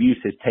say that abuse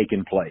has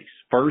taken place.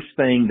 First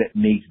thing that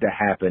needs to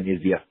happen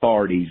is the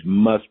authorities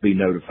must be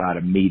notified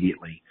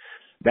immediately.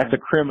 That's a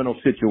criminal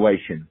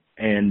situation.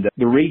 And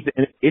the reason,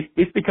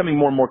 it's becoming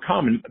more and more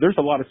common. There's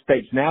a lot of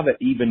states now that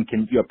even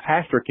a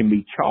pastor can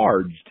be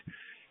charged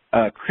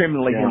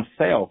criminally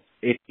himself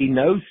if he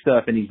knows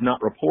stuff and he's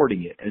not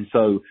reporting it. And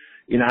so,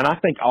 and I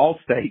think all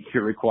states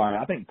are required.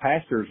 I think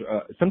pastors,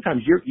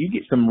 sometimes you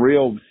get some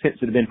real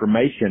sensitive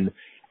information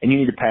and you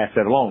need to pass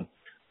that along.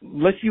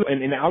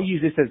 And I'll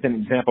use this as an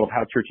example of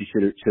how churches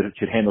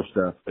should handle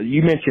stuff.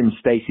 You mentioned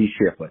Stacy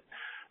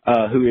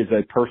Shiflett, who is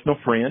a personal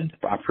friend.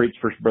 I preach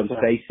for Brother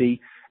Stacy.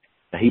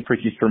 He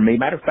preaches for me.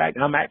 Matter of fact,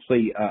 I'm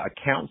actually a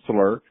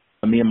counselor.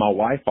 Me and my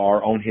wife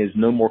are on his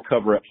No More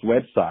Cover-Ups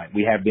website.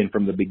 We have been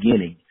from the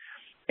beginning.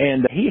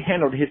 And he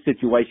handled his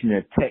situation in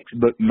a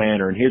textbook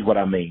manner, and here's what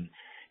I mean.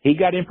 He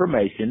got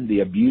information. The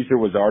abuser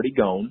was already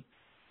gone.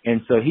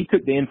 And so he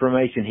took the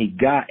information he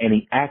got and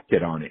he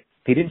acted on it.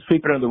 He didn't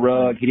sweep it under the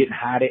rug. He didn't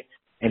hide it.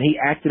 And he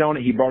acted on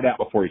it. He brought it out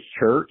before his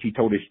church. He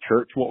told his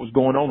church what was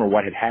going on or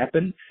what had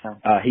happened.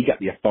 He got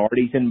the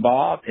authorities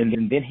involved, and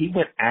then he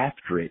went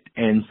after it.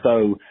 And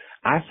so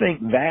I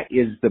think that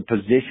is the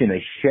position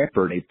a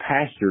shepherd, a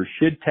pastor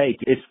should take.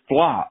 It's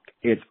flock.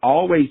 It's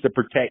always the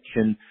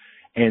protection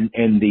and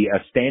the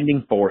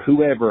standing for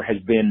whoever has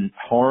been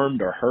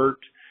harmed or hurt.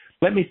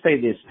 Let me say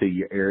this to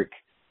you, Eric.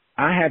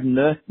 I have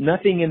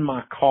nothing in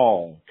my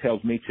call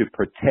tells me to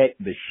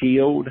protect the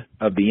shield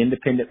of the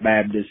Independent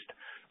Baptist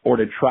or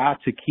to try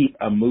to keep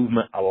a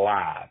movement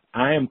alive.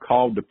 I am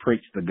called to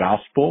preach the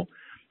gospel,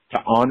 to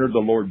honor the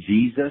Lord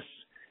Jesus,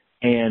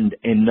 and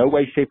in no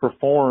way, shape, or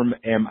form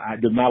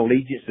do my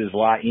allegiances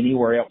lie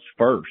anywhere else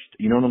first.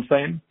 You know what I'm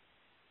saying?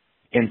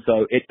 And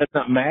so it does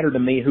not matter to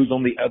me who's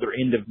on the other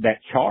end of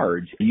that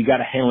charge. You got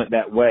to handle it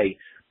that way.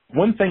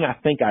 One thing I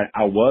think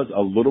I was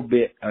a little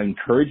bit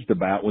encouraged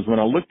about was when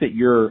I looked at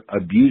your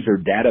abuser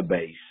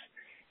database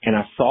and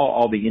I saw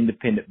all the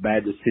Independent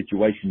Baptist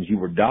situations you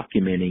were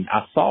documenting,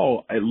 I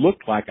saw it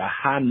looked like a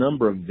high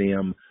number of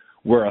them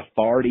where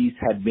authorities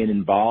had been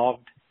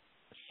involved.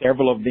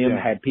 Several of them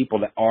had people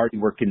that already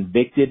were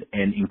convicted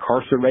and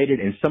incarcerated,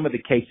 and some of the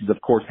cases, of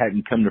course,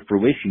 hadn't come to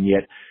fruition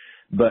yet.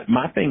 But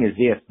my thing is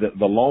this,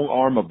 the long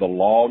arm of the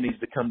law needs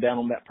to come down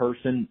on that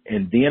person.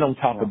 And then on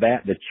top of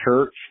that, the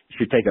church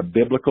should take a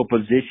biblical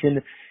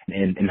position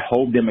and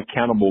hold them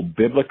accountable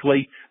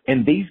biblically.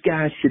 And these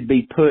guys should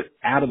be put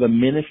out of the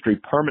ministry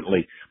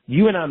permanently.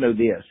 You and I know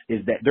this,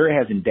 is that there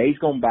has been days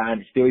gone by, and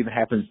it still even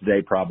happens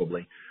today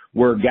probably,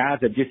 where guys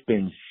have just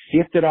been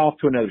shifted off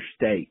to another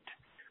state.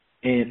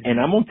 And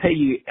I'm going to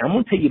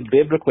tell you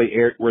biblically,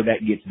 Eric, where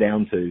that gets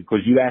down to, because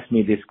you asked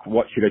me this,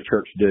 what should a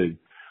church do?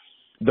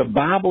 The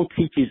Bible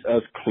teaches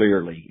us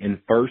clearly in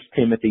 1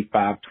 Timothy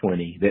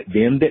 5:20 that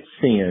them that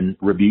sin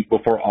rebuke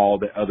before all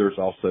that others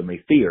also may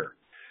fear.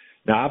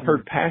 Now, I've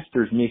heard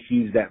pastors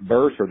misuse that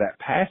verse or that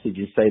passage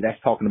and say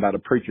that's talking about a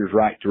preacher's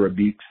right to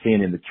rebuke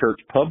sin in the church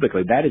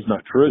publicly. That is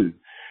not true.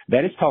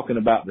 That is talking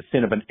about the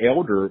sin of an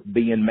elder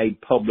being made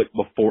public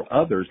before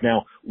others.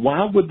 Now,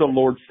 why would the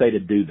Lord say to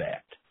do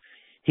that?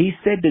 He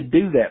said to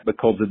do that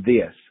because of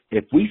this.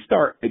 If we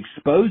start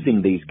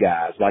exposing these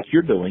guys like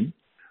you're doing,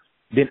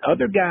 then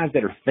other guys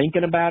that are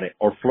thinking about it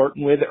or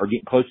flirting with it or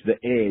getting close to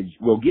the edge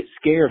will get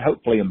scared,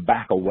 hopefully, and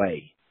back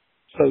away.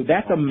 So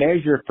that's a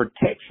measure of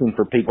protection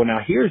for people. Now,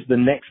 here's the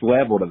next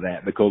level to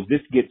that, because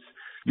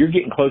you're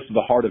getting close to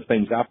the heart of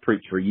things I've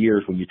preached for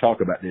years when you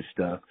talk about this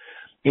stuff.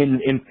 In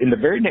the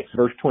very next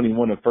verse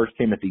 21 of 1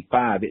 Timothy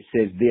 5, it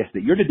says this,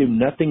 that you're to do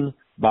nothing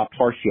by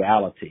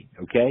partiality,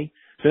 okay?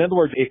 So in other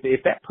words,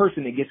 if that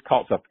person that gets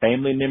caught is a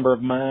family member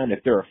of mine,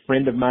 if they're a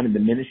friend of mine in the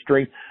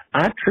ministry,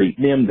 I treat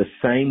them the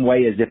same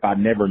way as if I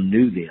never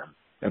knew them.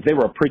 If they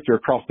were a preacher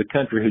across the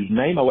country whose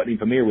name I wasn't even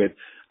familiar with,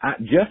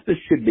 justice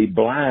should be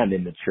blind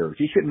in the church.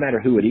 It shouldn't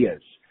matter who it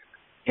is.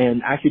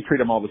 And I should treat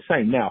them all the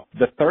same. Now,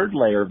 the third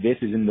layer of this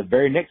is in the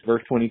very next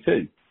verse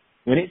 22.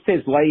 When it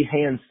says, lay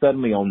hands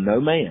suddenly on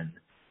no man,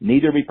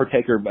 neither be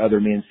partaker of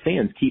other men's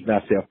sins, keep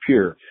thyself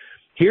pure.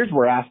 Here's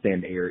where I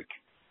stand, Eric.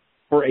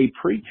 For a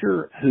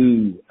preacher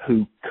who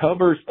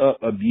covers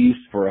up abuse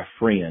for a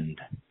friend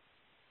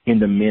in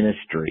the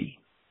ministry,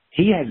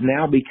 he has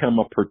now become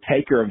a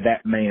partaker of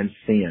that man's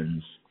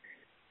sins.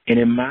 And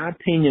in my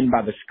opinion,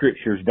 by the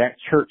scriptures, that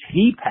church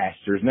he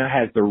pastors now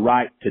has the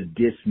right to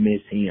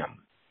dismiss him.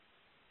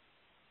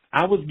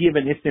 I was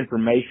given this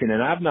information,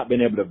 and I've not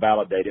been able to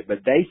validate it,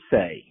 but they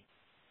say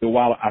that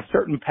while a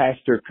certain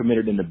pastor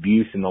committed an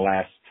abuse in the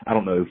last,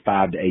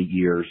 5 to 8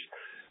 years,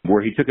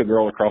 where he took a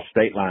girl across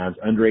state lines,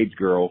 underage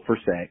girl, for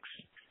sex,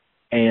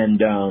 and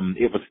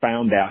it was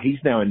found out, he's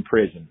now in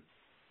prison.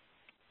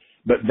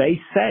 But they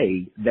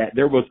say that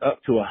there was up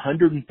to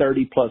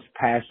 130 plus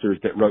pastors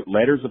that wrote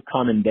letters of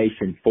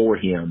commendation for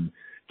him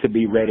to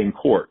be read in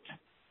court.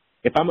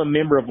 If I'm a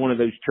member of one of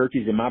those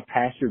churches and my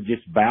pastor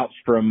just vouched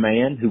for a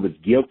man who was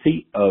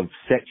guilty of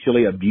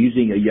sexually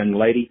abusing a young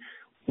lady,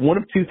 one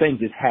of two things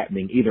is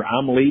happening. Either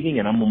I'm leaving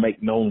and I'm going to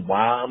make known why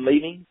I'm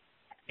leaving,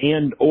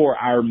 and or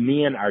our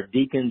men, our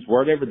deacons,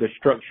 whatever the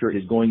structure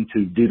is going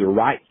to do the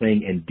right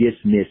thing and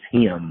dismiss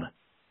him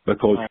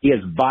because he has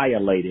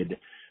violated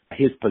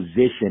his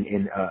position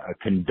in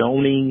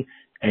condoning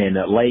and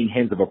laying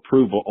hands of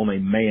approval on a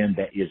man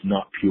that is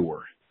not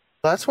pure.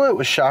 That's what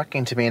was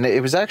shocking to me, and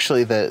it was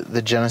actually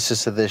the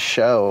genesis of this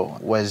show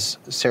was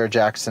Sarah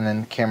Jackson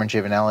and Cameron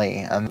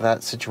Giovanelli and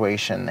that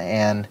situation.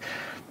 And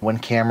when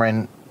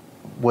Cameron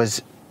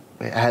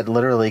had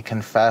literally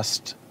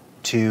confessed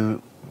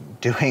to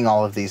doing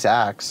all of these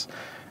acts,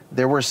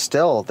 there was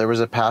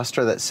a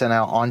pastor that sent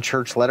out on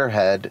church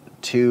letterhead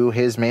to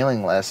his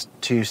mailing list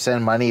to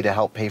send money to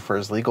help pay for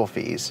his legal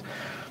fees.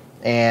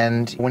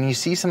 And when you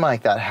see something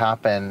like that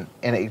happen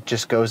and it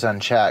just goes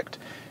unchecked,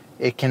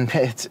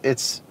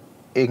 it's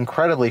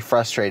incredibly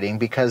frustrating,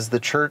 because the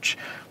church,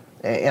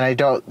 and I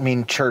don't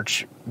mean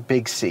church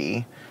big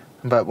C,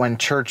 but when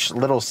church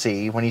little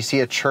c, when you see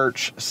a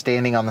church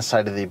standing on the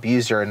side of the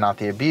abuser and not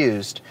the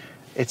abused,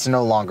 it's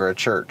no longer a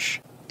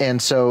church. And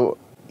so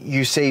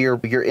you say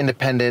you're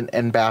independent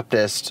and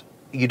Baptist,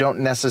 you don't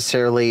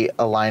necessarily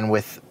align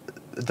with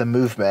the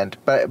movement,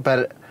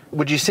 but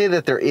would you say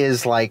that there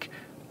is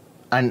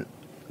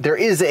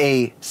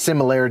a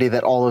similarity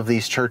that all of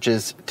these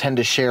churches tend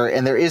to share,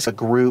 and there is a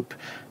group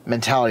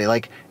mentality?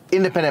 Like,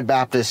 independent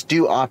Baptists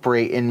do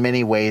operate in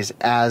many ways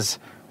as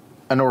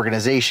an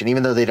organization,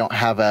 even though they don't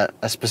have a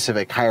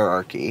specific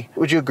hierarchy.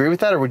 Would you agree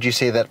with that, or would you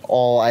say that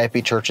all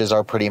IFB churches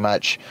are pretty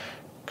much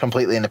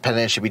completely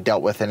independent and should be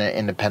dealt with in an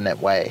independent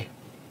way?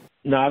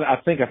 No, I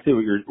think I see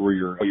what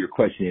your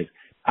question is.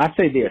 I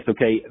say this,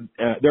 okay,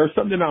 there are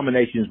some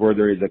denominations where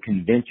there is a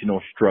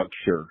conventional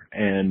structure,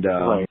 and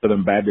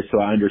Southern Baptist, so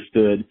I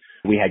understood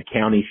we had a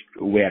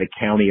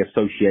county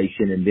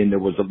association, and then there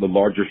was the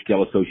larger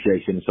scale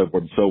association and so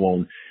forth and so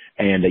on.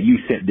 And you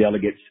sent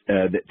delegates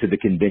to the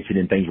convention,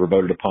 and things were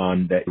voted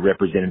upon that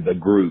represented the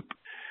group.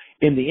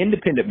 In the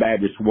independent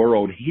Baptist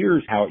world,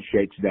 here's how it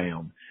shakes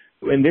down.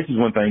 And this is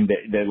one thing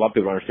that a lot of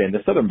people don't understand. The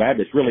Southern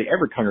Baptist, really,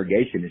 every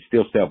congregation is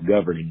still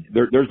self-governing.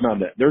 There's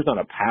not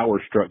a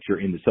power structure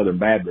in the Southern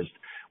Baptist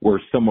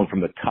where someone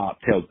from the top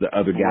tells the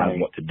other guys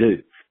what to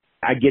do.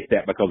 I get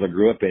that because I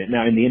grew up in it.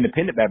 Now, in the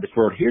independent Baptist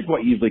world, here's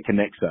what usually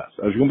connects us.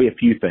 There's going to be a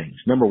few things.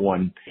 Number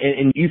one,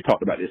 and you've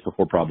talked about this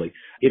before probably,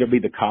 it'll be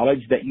the college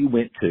that you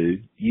went to.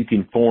 You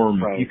can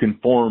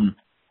form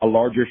a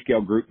larger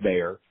scale group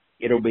there.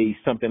 It'll be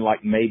something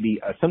like maybe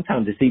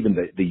sometimes it's even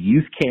the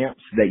youth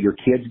camps that your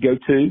kids go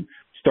to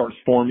starts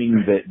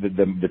forming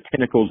the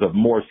tentacles of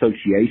more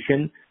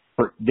association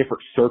for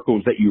different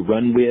circles that you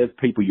run with,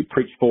 people you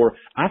preach for.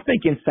 I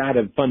think inside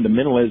of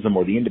fundamentalism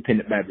or the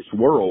independent Baptist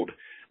world,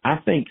 I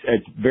think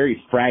it's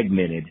very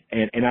fragmented,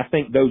 and I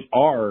think those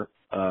are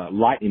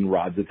lightning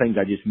rods, the things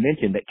I just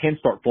mentioned, that can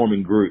start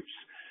forming groups.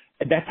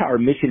 And that's how our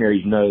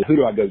missionaries know who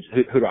do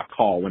I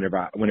call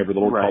whenever the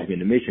Lord calls me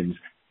into missions.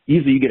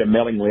 Usually you get a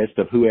mailing list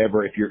of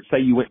whoever. If say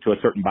you went to a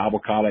certain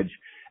Bible college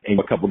and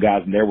a couple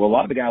guys in there. Well, a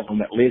lot of the guys on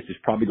that list is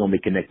probably going to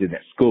be connected to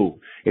that school.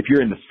 If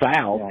you're in the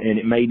South, and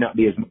it may not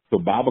be as much to a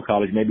Bible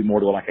college, maybe more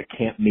to like a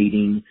camp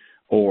meeting,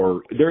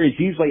 or there is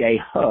usually a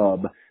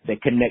hub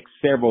that connects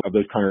several of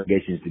those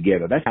congregations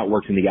together. That's how it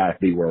works in the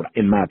IFB world,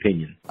 in my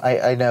opinion.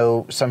 I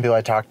know some people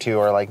I talk to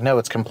are like, no,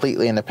 it's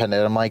completely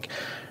independent. I'm like,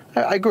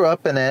 I grew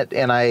up in it,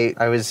 and I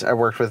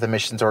worked with a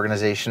missions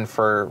organization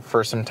for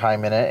some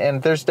time in it,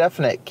 and there's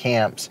definite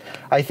camps.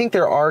 I think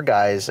there are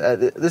guys.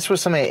 This was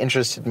something that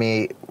interested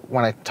me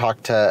when I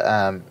talked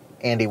to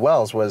Andy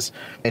Wells. Was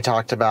they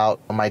talked about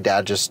my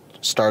dad just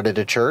started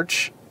a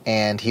church,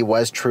 and he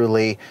was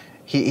truly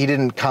he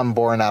didn't come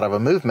born out of a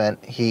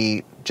movement.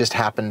 He just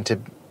happened to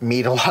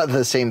meet a lot of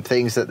the same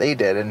things that they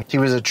did, and he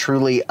was a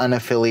truly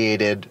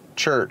unaffiliated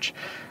church.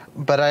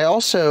 But I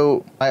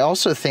also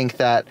think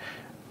that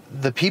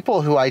the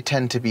people who I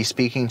tend to be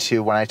speaking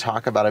to when I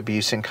talk about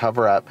abuse and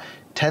cover-up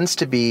tends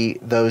to be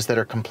those that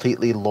are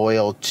completely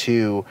loyal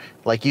to,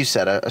 like you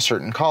said, a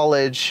certain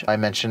college. I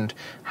mentioned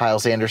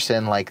Hiles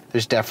Anderson. Like,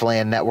 there's definitely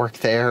a network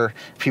there,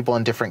 people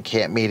in different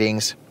camp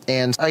meetings.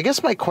 And I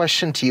guess my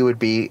question to you would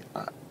be,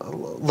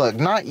 look,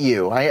 not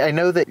you. I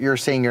know that you're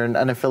saying you're an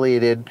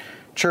unaffiliated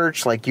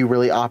church, like you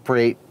really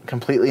operate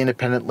completely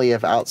independently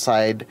of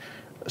outside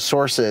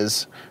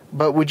sources.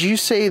 But would you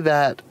say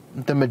that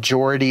the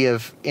majority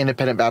of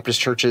independent Baptist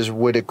churches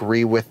would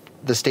agree with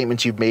the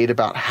statements you've made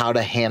about how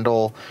to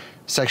handle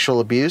sexual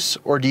abuse?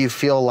 Or do you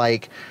feel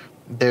like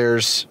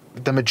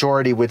the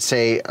majority would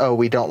say, oh,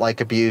 we don't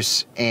like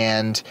abuse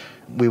and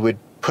we would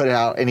put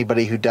out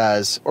anybody who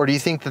does? Or do you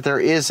think that there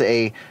is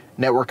a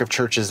network of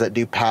churches that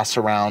do pass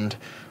around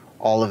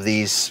all of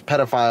these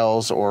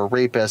pedophiles or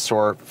rapists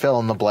or fill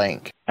in the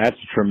blank? That's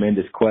a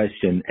tremendous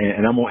question.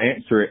 And I'm going to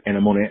answer it, and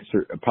I'm going to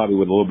answer it probably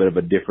with a little bit of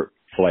a different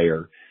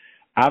flair.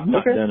 I've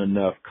not done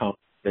enough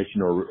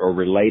conversation or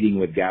relating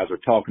with guys or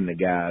talking to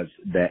guys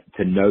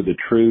to know the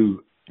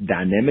true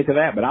dynamic of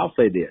that. But I'll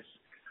say this.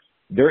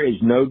 There is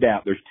no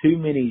doubt there's too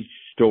many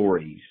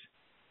stories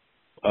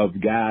of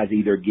guys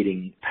either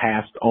getting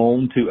passed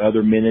on to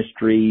other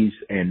ministries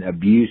and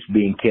abuse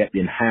being kept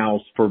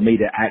in-house for me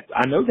to act.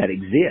 I know that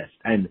exists,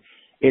 and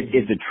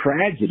it's a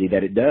tragedy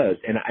that it does.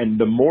 And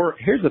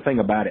here's the thing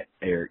about it,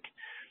 Eric.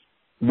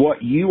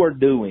 What you are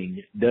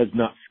doing does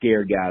not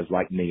scare guys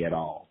like me at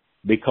all.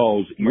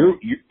 Because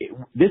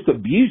this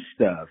abuse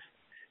stuff,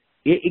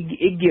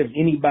 it gives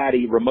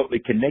anybody remotely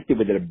connected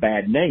with it a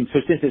bad name.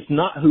 So since it's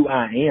not who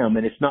I am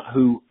and it's not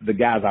who the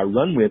guys I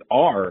run with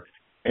are,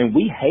 and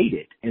we hate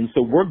it, and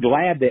so we're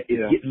glad that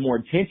it's getting more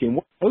attention.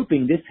 We're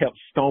hoping this helps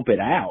stomp it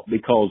out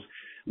because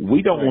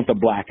we don't want the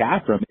black eye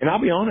from it. And I'll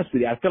be honest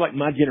with you, I feel like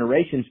my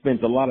generation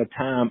spends a lot of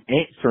time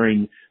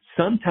answering,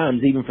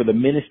 sometimes even for the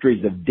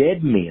ministries of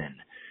dead men,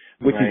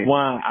 which is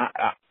why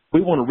we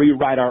want to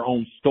rewrite our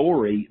own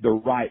story the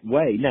right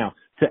way. Now,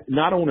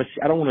 I don't want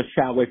to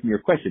shy away from your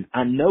question.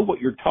 I know what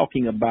you're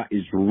talking about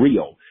is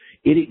real.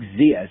 It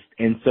exists.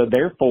 And so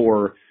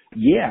therefore,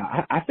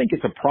 I think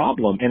it's a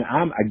problem. And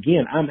I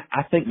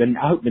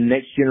hope the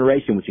next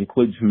generation, which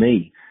includes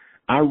me,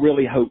 I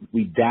really hope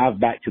we dive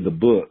back to the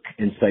book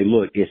and say,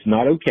 look, it's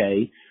not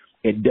okay.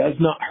 It does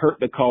not hurt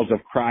the cause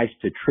of Christ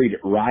to treat it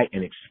right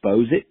and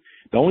expose it.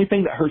 The only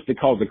thing that hurts the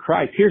cause of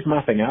Christ, here's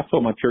my thing, and I've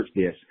told my church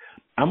this.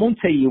 I'm going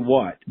to tell you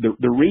what,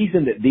 the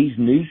reason that these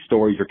news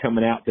stories are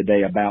coming out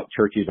today about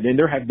churches, and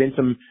there have been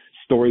some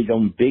stories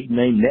on big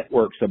name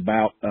networks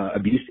about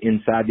abuse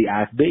inside the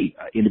IFB,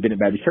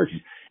 independent Baptist churches.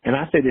 And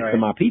I say this to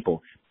my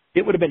people,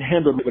 it would have been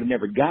handled, it would have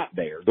never got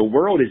there. The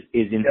world is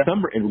in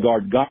some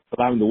regard, God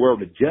allowing the world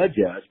to judge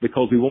us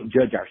because we won't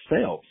judge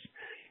ourselves.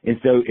 And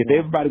so if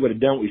everybody would have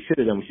done what we should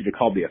have done, we should have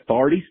called the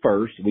authorities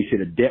first. We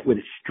should have dealt with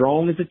it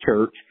strong as a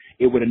church.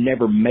 It would have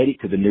never made it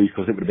to the news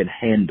because it would have been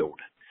handled.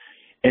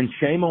 And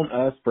shame on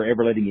us for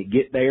ever letting it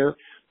get there.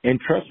 And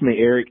trust me,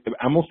 Eric,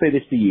 I'm going to say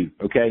this to you,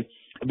 okay?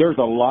 There's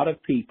a lot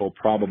of people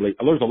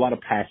there's a lot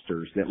of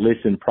pastors that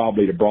listen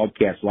probably to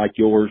broadcasts like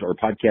yours or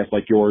podcasts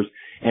like yours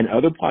and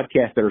other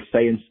podcasts that are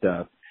saying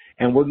stuff.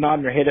 And we're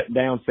nodding our head up and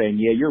down saying,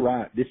 yeah, you're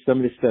right. Some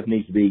of this stuff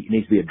needs to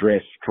be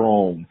addressed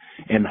strong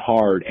and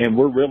hard. And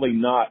we're really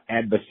not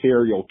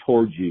adversarial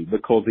towards you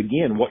because,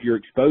 again, what you're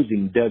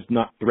exposing does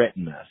not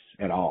threaten us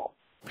at all.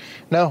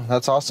 No,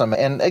 that's awesome.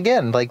 And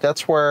again,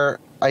 that's where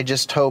I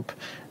just hope,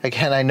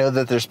 again, I know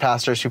that there's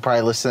pastors who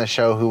probably listen to the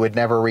show who would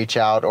never reach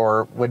out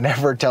or would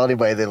never tell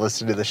anybody they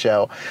listen to the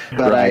show.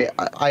 But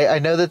I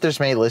know that there's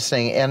many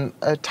listening. And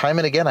time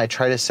and again, I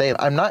try to say,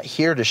 I'm not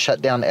here to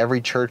shut down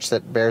every church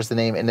that bears the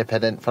name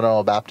Independent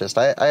Fundamental Baptist.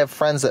 I have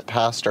friends that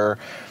pastor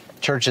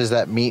churches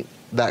that meet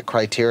that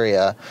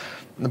criteria.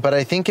 But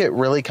I think it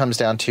really comes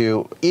down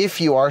to, if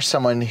you are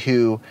someone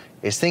who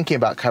is thinking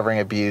about covering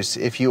abuse,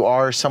 if you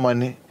are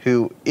someone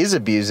who is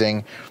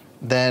abusing,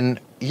 then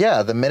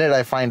the minute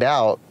I find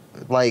out,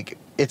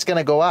 it's going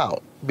to go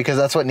out because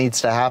that's what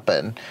needs to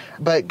happen.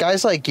 But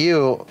guys like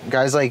you,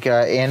 guys like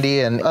Andy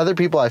and other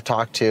people I've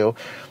talked to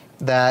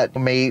that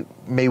may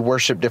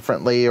worship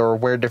differently or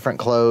wear different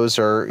clothes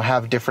or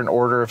have different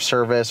order of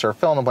service or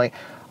fill in the blank,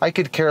 I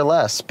could care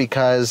less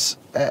because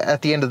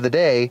at the end of the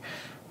day,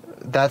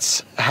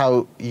 that's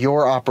how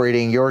you're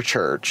operating your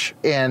church.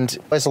 And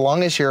as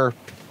long as you're,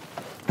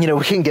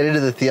 we can get into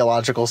the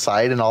theological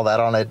side and all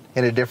that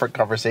in a different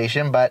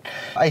conversation. But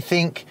I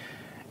think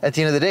at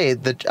the end of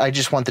the day, I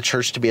just want the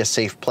church to be a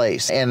safe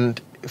place.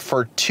 And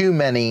for too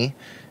many,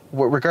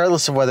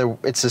 regardless of whether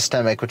it's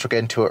systemic, which we'll get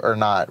into it or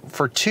not,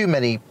 for too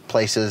many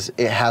places,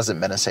 it hasn't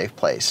been a safe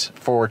place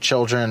for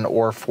children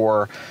or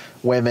for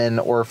women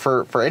or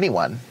for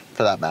anyone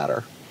for that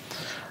matter.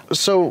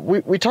 So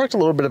we talked a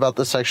little bit about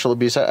the sexual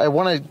abuse. I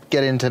want to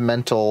get into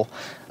mental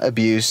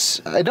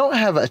abuse. I don't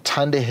have a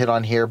ton to hit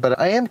on here, but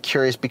I am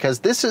curious because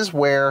this is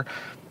where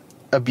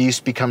abuse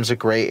becomes a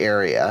gray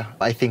area,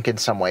 I think, in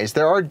some ways.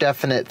 There are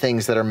definite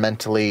things that are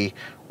mentally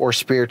or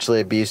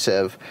spiritually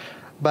abusive,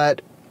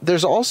 but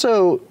there's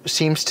also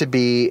seems to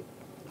be,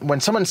 when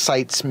someone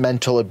cites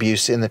mental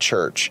abuse in the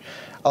church,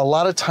 a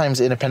lot of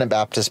times independent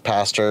Baptist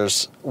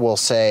pastors will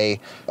say,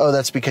 oh,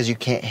 that's because you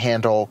can't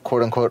handle,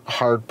 quote unquote,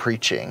 hard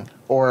preaching.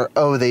 Or,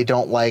 oh, they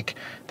don't like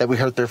that we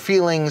hurt their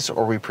feelings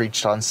or we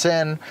preached on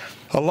sin.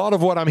 A lot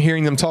of what I'm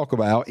hearing them talk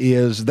about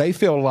is they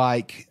feel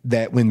like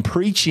that when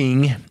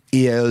preaching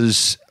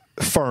is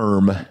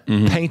firm,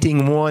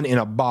 painting one in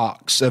a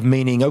box of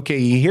meaning, okay,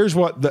 here's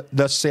what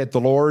thus saith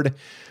the Lord.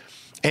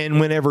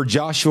 And whenever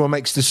Joshua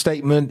makes the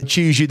statement,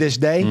 choose you this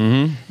day,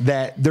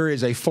 that there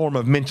is a form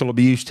of mental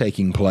abuse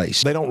taking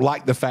place. They don't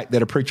like the fact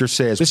that a preacher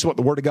says, this is what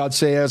the Word of God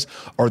says,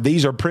 or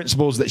these are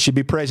principles that should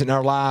be present in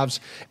our lives.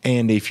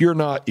 And if you're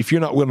not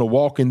willing to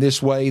walk in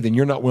this way, then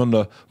you're not willing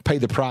to pay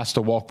the price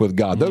to walk with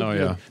God.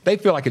 They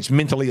feel like it's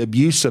mentally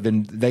abusive,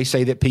 and they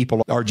say that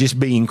people are just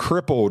being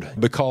crippled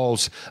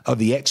because of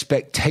the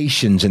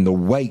expectations and the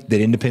weight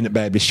that independent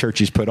Baptist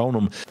churches put on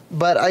them.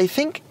 But I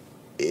think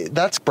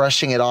that's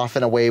brushing it off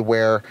in a way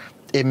where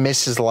it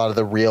misses a lot of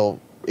the real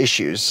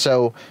issues.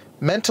 So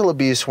mental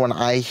abuse, when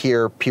I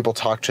hear people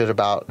talk to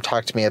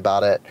me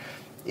about it,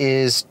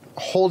 is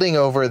holding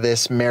over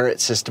this merit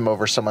system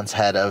over someone's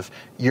head of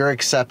you're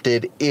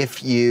accepted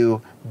if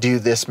you do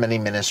this many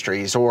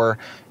ministries, or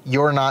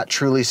you're not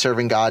truly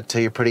serving God till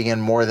you're putting in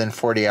more than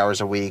 40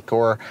 hours a week,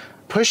 or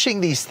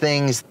pushing these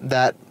things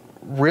that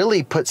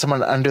really put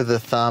someone under the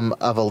thumb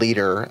of a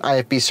leader.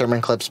 IFB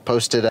Sermon Clips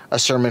posted a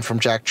sermon from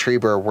Jack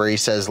Trieber where he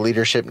says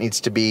leadership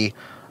needs to be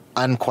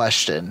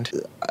unquestioned.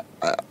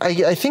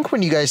 I think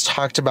when you guys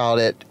talked about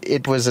it,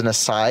 it was an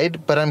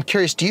aside, but I'm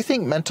curious, do you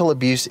think mental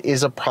abuse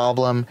is a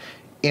problem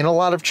in a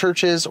lot of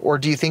churches, or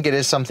do you think it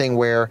is something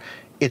where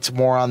it's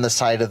more on the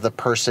side of the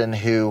person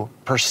who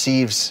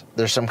perceives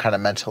there's some kind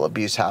of mental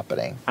abuse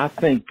happening? I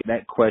think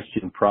that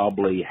question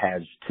probably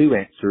has two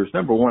answers.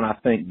 Number one, I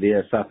think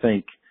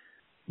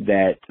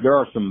that there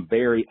are some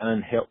very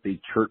unhealthy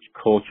church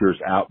cultures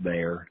out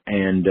there,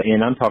 and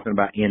I'm talking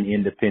about in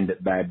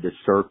independent Baptist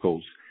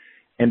circles.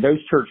 And those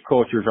church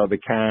cultures are the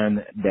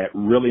kind that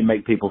really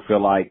make people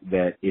feel like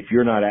that if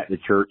you're not at the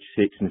church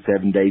 6 and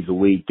 7 days a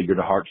week,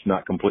 your heart's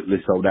not completely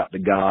sold out to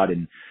God.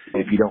 And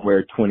if you don't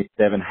wear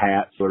 27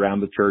 hats around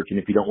the church, and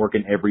if you don't work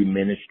in every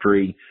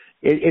ministry,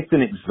 it's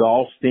an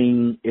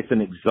exhausting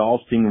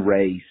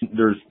race.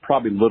 There's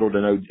probably little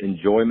to no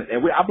enjoyment.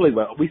 And I believe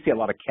we see a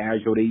lot of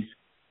casualties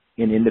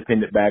in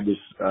independent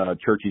Baptist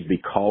churches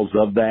because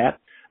of that.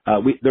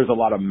 There's a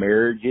lot of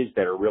marriages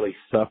that are really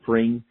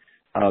suffering.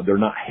 They're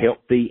not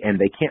healthy, and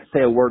they can't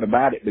say a word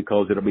about it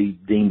because it'll be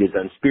deemed as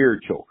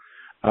unspiritual.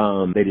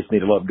 They just need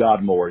to love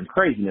God more and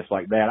craziness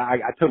like that.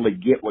 I totally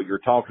get what you're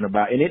talking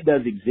about, and it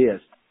does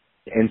exist.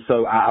 And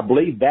so I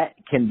believe that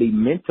can be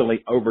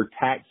mentally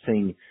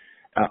overtaxing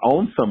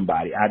on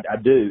somebody. I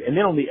do. And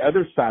then on the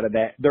other side of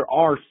that, there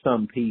are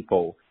some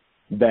people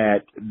that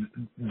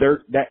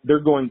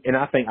they're going, and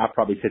I think I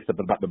probably said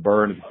something about the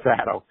burn of the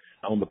saddle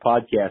on the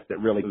podcast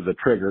that really was a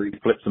trigger.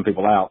 It flipped some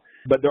people out.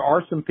 But there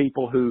are some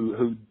people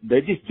who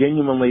they just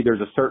genuinely,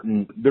 there's a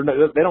certain, they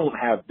don't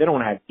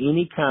have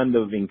any kind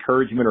of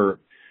encouragement or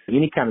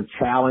any kind of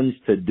challenge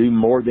to do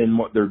more than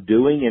what they're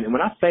doing. And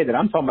when I say that,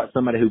 I'm talking about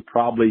somebody who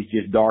probably is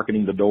just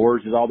darkening the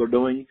doors is all they're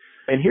doing.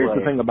 And here's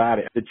the thing about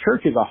it. The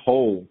church as a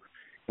whole,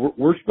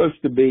 we're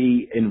supposed to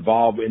be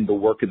involved in the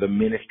work of the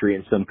ministry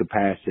in some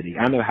capacity.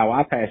 I know how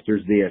I pastor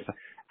this.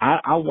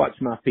 I watch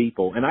my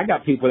people, and I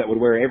got people that would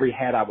wear every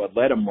hat I would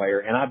let them wear,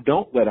 and I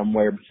don't let them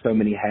wear so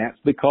many hats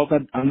because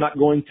I'm not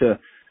going to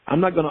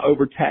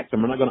overtax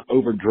them. I'm not going to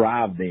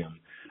overdrive them.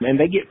 And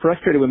they get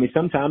frustrated with me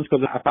sometimes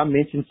because if I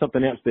mention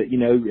something else that,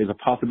 is a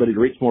possibility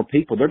to reach more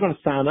people, they're going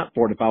to sign up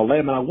for it if I'll let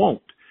them, and I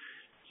won't.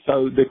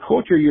 So the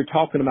culture you're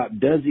talking about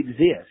does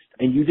exist,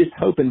 and you just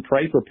hope and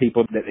pray for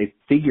people that they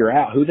figure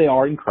out who they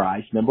are in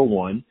Christ, number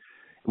one.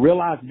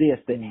 Realize this,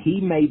 that he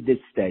made this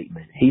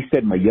statement. He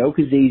said, my yoke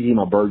is easy,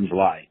 my burden's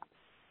light.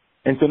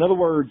 And so in other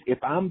words, if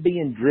I'm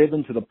being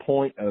driven to the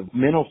point of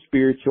mental,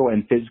 spiritual,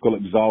 and physical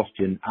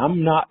exhaustion,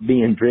 I'm not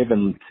being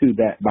driven to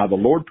that by the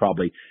Lord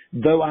probably.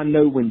 Though I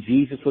know when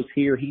Jesus was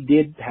here, he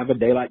did have a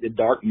daylight to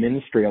dark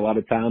ministry a lot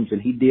of times, and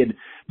he did.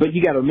 But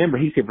you got to remember,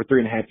 he's here for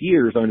 3.5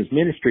 years on his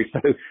ministry, so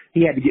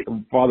he had to get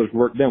the Father's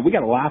work done. We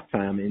got a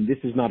lifetime, and this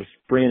is not a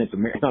sprint.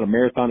 It's not a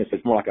marathon.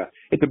 It's more like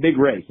it's a big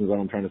race is what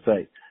I'm trying to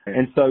say.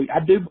 And so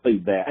I do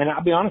believe that. And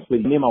I'll be honest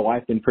with you, me and my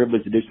wife have been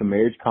privileged to do some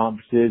marriage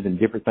conferences and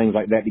different things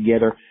like that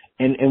together.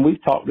 And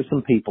we've talked to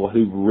some people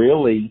who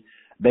really,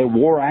 they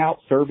wore out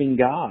serving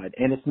God.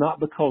 And it's not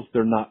because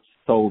they're not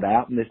sold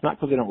out, and it's not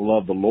because they don't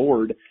love the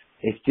Lord.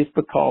 It's just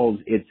because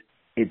it's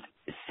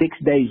 6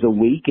 days a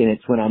week, and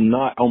it's when I'm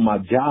not on my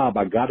job,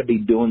 I got to be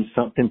doing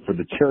something for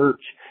the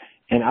church.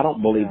 And I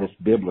don't believe it's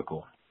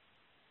biblical.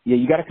 Yeah,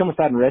 you got to come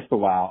aside and rest a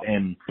while.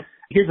 And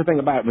here's the thing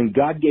about it. When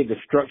God gave the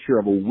structure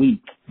of a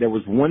week, there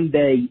was one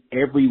day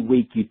every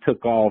week you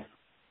took off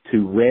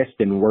to rest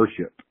and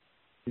worship.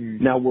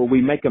 Now, where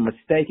we make a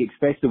mistake,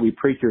 especially we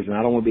preachers, and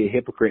I don't want to be a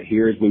hypocrite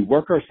here, is we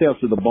work ourselves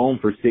to the bone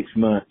for 6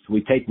 months.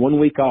 We take 1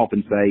 week off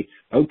and say,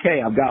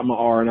 okay, I've got my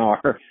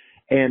R&R.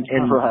 And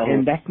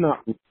that's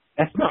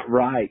not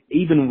right.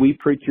 Even we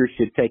preachers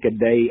should take a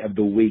day of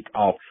the week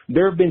off.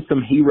 There have been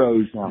some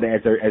heroes,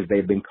 as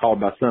they've been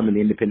called by some in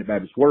the independent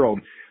Baptist world,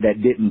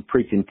 that didn't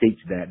preach and teach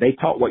that. They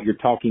taught what you're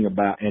talking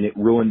about, and it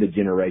ruined the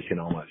generation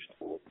almost.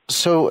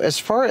 So as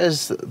far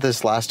as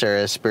this last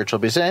area, spiritual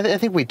abuse, and I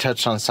think we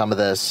touched on some of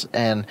this,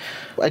 and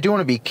I do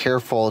want to be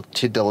careful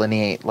to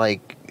delineate,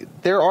 like,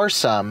 there are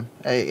some,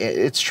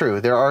 it's true,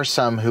 there are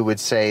some who would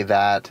say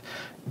that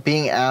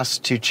being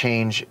asked to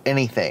change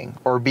anything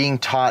or being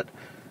taught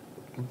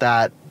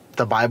that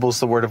the Bible's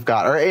the Word of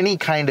God or any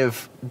kind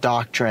of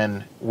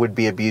doctrine would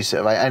be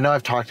abusive. I know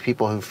I've talked to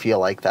people who feel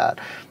like that,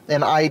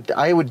 and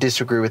I would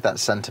disagree with that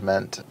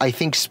sentiment. I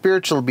think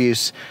spiritual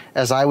abuse,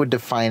 as I would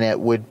define it,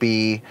 would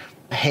be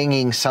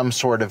hanging some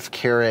sort of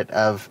carrot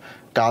of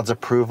God's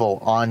approval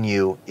on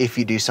you if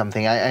you do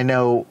something. I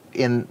know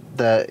in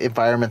the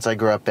environments I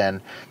grew up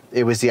in,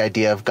 it was the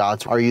idea of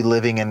are you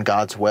living in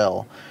God's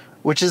will?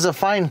 Which is a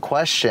fine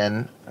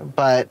question,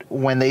 but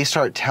when they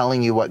start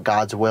telling you what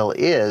God's will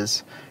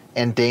is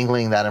and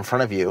dangling that in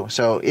front of you.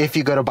 So if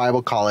you go to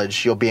Bible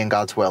college, you'll be in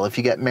God's will. If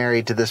you get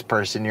married to this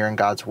person, you're in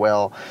God's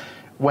will.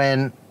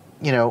 When,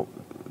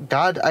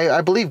 God,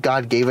 I believe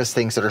God gave us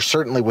things that are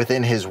certainly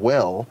within his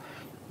will,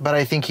 but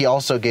I think he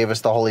also gave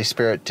us the Holy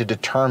Spirit to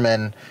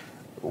determine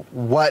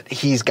what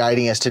he's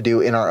guiding us to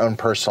do in our own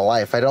personal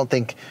life. I don't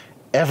think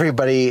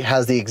everybody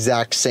has the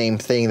exact same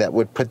thing that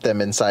would put them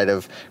inside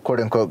of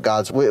quote-unquote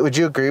God's. Would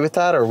you agree with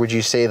that? Or would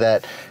you say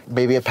that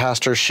maybe a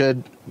pastor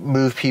should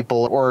move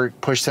people or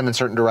push them in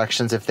certain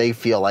directions if they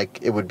feel like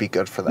it would be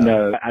good for them?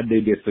 No, I do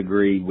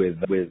disagree with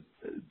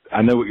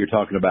I know what you're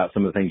talking about,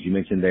 some of the things you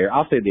mentioned there.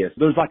 I'll say this.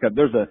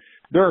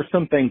 There are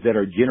some things that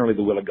are generally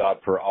the will of God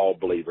for all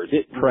believers.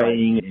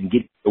 Praying and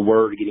getting the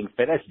word, getting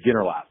fed, that's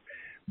generalized.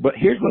 But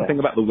here's one thing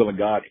about the will of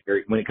God,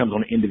 Eric, when it comes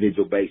on an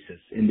individual basis,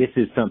 and this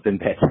is something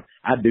that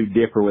I do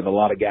differ with a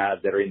lot of guys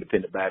that are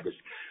independent Baptists.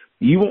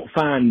 You won't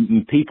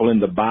find people in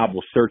the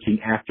Bible searching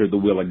after the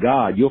will of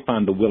God. You'll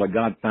find the will of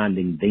God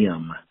finding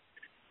them.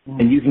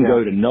 And you can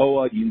go to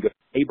Noah, you can go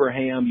to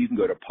Abraham, you can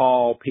go to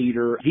Paul,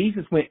 Peter.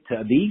 Jesus went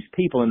to these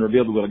people and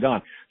revealed the will of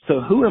God.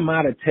 So who am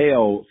I to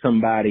tell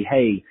somebody,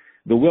 hey,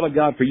 the will of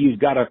God for you has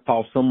got to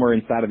fall somewhere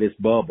inside of this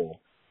bubble?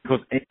 Because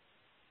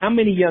how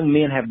many young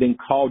men have been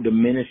called to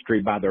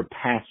ministry by their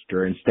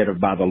pastor instead of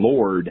by the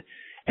Lord?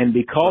 And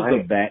because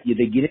of that,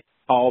 they get it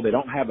called. They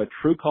don't have a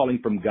true calling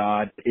from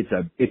God. It's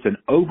an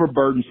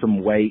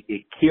overburdensome weight.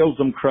 It kills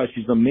them,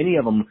 crushes them. Many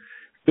of them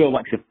feel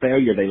like a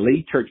failure. They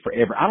leave church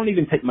forever. I don't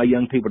even take my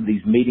young people to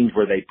these meetings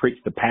where they preach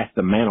the pass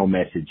the mantle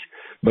message,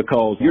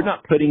 because you're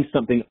not putting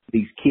something on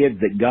these kids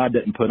that God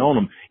doesn't put on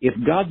them. If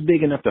God's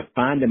big enough to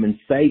find them and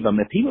save them,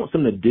 if he wants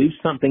them to do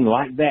something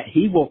like that,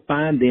 he will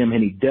find them,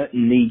 and he doesn't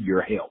need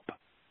your help.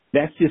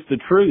 That's just the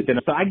truth. And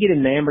so I get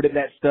enamored of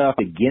that stuff,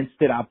 against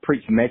it. I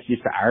preach messages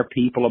to our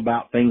people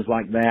about things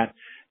like that.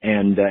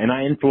 And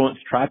I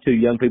try to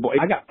young people.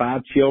 I got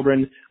 5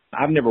 children.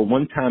 I've never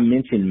one time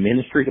mentioned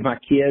ministry to my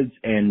kids,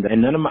 and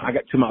none of my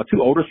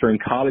 2 oldest are in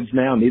college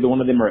now. Neither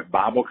one of them are at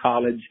Bible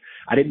college.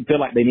 I didn't feel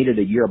like they needed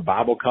a year of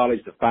Bible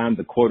college to find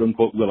the quote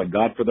unquote will of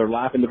God for their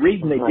life. And the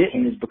reason they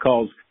didn't is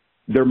because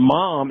their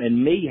mom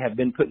and me have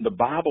been putting the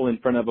Bible in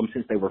front of them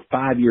since they were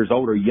 5 years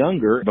old or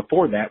younger.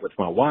 Before that, with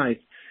my wife.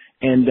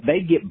 And they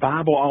get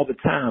Bible all the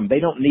time. They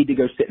don't need to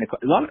go sit in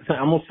a lot of times.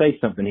 I'm going to say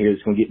something here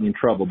that's going to get me in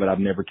trouble, but I've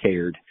never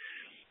cared.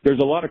 There's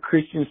a lot of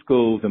Christian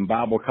schools and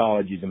Bible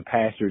colleges and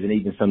pastors and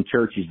even some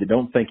churches that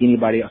don't think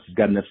anybody else has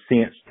got enough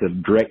sense to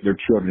direct their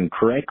children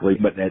correctly,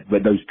 but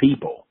those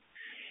people.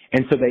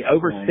 And so they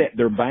overstep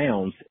their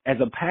bounds. As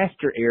a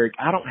pastor, Eric,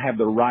 I don't have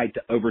the right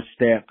to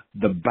overstep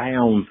the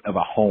bounds of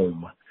a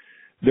home.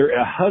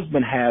 A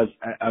husband has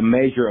a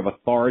measure of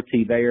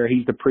authority there.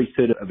 He's the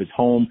priesthood of his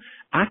home.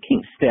 I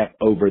can't step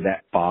over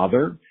that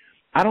father.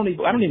 I don't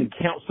even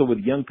counsel with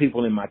young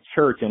people in my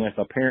church unless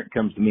a parent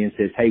comes to me and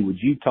says, hey, would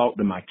you talk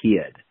to my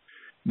kid?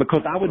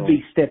 because I would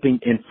be stepping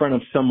in front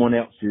of someone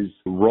else's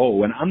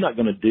role, and I'm not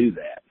going to do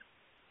that.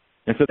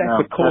 And so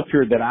that's the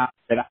culture that I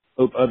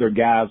hope other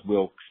guys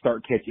will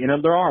start catching.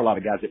 And there are a lot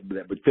of guys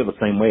that would feel the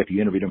same way if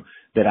you interviewed them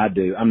that I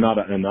do. I'm not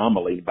an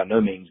anomaly by no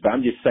means, but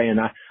I'm just saying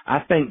I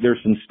think there's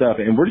some stuff,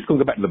 and we're just going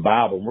to go back to the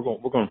Bible, and we're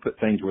going to put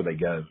things where they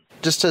go.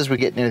 Just as we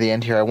get near the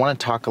end here, I want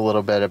to talk a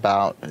little bit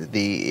about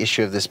the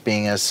issue of this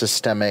being a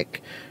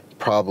systemic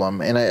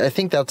problem. And I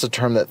think that's a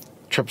term that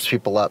trips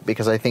people up,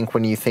 because I think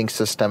when you think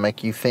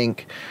systemic, you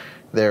think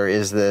there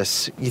is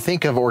this, you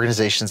think of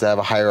organizations that have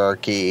a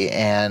hierarchy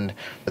and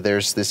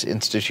there's this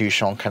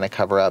institutional kind of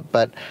cover up.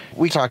 But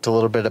we talked a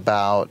little bit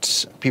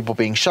about people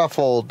being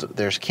shuffled,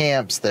 there's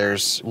camps,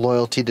 there's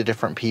loyalty to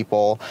different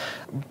people.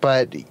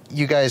 But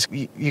you guys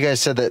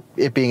said that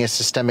it being a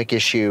systemic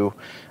issue,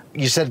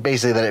 you said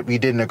basically that you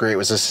didn't agree it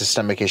was a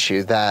systemic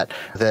issue, that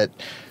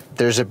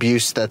there's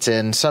abuse that's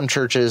in some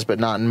churches but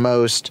not in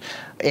most,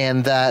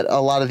 and that a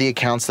lot of the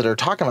accounts that are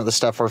talking about this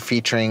stuff are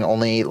featuring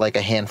only like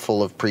a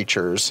handful of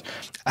preachers.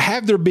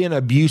 Have there been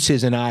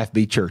abuses in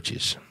IFB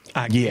churches?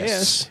 I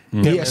guess.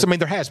 Yes, I mean,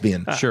 there has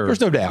been. Sure. There's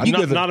no doubt.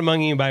 Not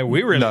among anybody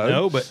we really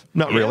know, but...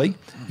 Not really.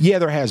 Yeah,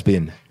 there has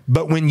been.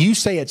 But when you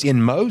say it's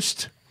in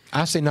most...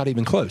 I say not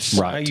even close.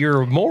 Right.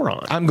 You're a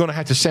moron. I'm going to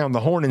have to sound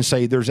the horn and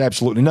say there's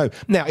absolutely no.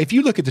 Now, if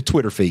you look at the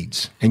Twitter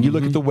feeds and you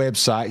look at the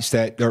websites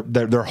that are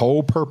their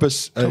whole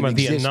purpose Talking about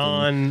the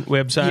Anon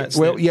websites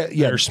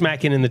that are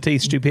smacking in the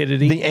teeth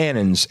stupidity. The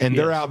Anons. And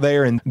they're out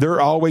there and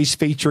they're always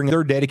featuring,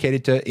 they're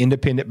dedicated to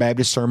independent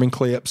Baptist sermon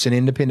clips and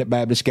independent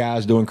Baptist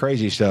guys doing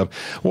crazy stuff.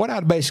 What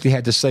I'd basically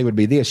have to say would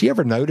be this. You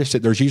ever notice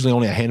that there's usually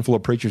only a handful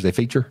of preachers they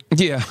feature?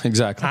 Yeah,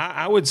 exactly.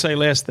 I would say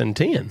less than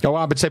 10. Oh,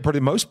 I would say for the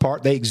most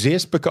part they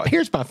exist because,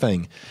 here's my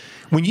thing.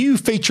 When you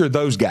feature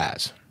those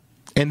guys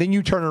and then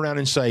you turn around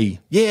and say,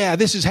 yeah,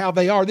 this is how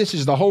they are, this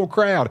is the whole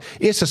crowd,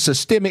 it's a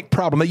systemic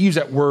problem. They use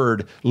that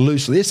word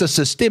loosely. It's a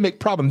systemic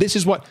problem. This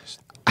is what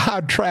I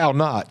trow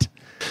not.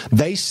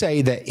 They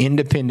say that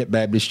independent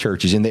Baptist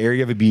churches in the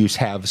area of abuse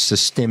have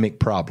systemic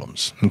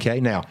problems. Okay,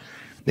 now,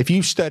 if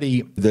you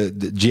study the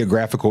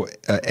geographical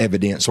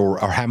evidence or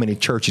how many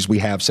churches we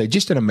have, say,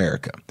 just in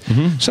America,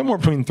 somewhere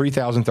between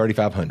 3,000 and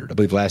 3,500. I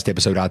believe last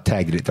episode I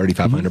tagged it at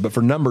 3,500. But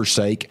for numbers'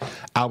 sake,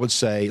 I would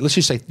say, let's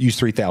just say use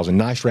 3,000.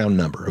 Nice round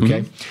number,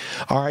 okay?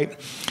 All right.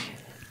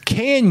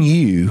 Can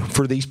you,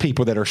 for these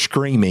people that are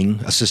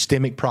screaming a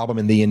systemic problem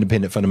in the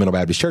independent fundamental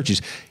Baptist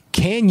churches,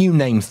 can you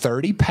name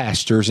 30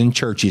 pastors and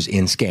churches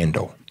in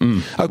scandal?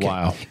 Okay.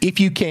 Wow. If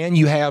you can,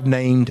 you have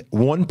named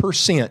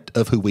 1%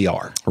 of who we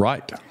are.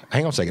 Right.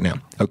 Hang on a second now,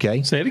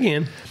 okay? Say it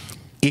again.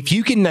 If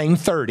you can name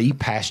 30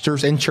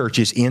 pastors and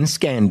churches in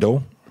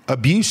scandal,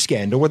 abuse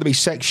scandal, whether it be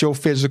sexual,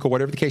 physical,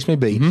 whatever the case may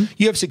be,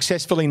 you have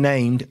successfully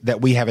named that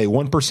we have a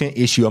 1%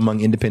 issue among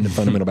independent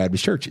fundamental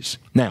Baptist churches.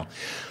 Now,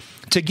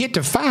 to get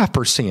to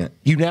 5%,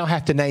 you now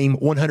have to name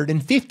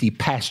 150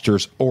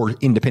 pastors or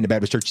independent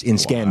Baptist churches in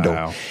scandal.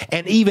 Wow.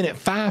 And even at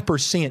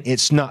 5%,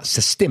 it's not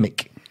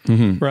systemic.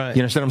 Right.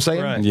 You understand what I'm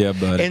saying? Right. Yeah,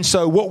 buddy. And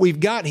so what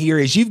we've got here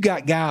is you've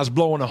got guys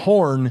blowing a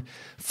horn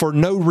for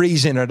no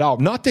reason at all.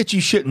 Not that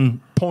you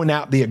shouldn't point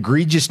out the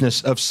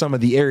egregiousness of some of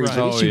the areas Right.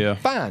 of issue. Oh, yeah.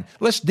 Fine.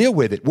 Let's deal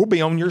with it. We'll be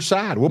on your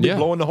side. We'll be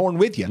blowing the horn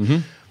with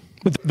you.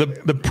 But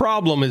the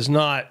problem is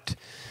not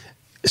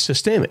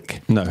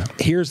systemic. No.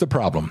 Here's the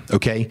problem,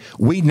 okay?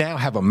 We now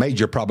have a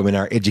major problem in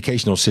our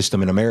educational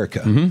system in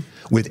America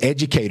with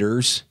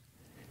educators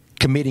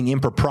committing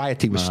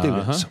impropriety with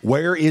students.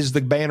 Where is the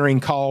bannering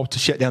call to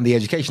shut down the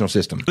educational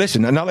system?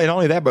 Listen, not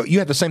only that, but you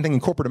have the same thing in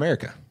corporate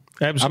America.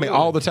 Absolutely. I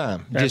mean, all the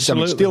time. Just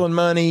Absolutely. Stealing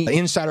money,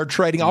 insider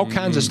trading, all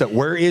kinds of stuff.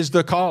 Where is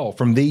the call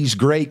from these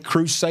great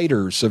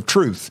crusaders of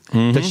truth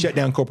to shut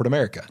down corporate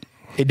America?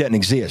 It doesn't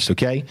exist,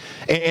 okay?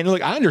 And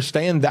look, I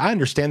understand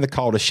the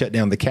call to shut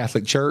down the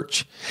Catholic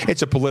Church.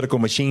 It's a political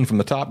machine from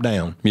the top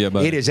down. Yeah,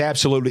 buddy. It is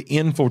absolutely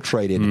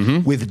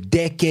infiltrated with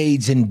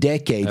decades and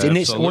decades. And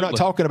we're not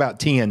talking about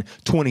 10,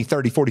 20,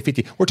 30, 40,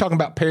 50. We're talking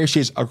about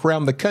parishes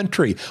around the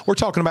country. We're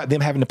talking about them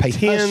having to pay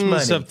hush money.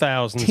 Tens of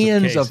thousands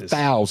Tens of of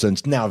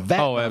thousands. Now that,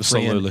 my friend,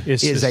 absolutely.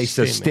 is a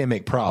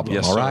systemic problem,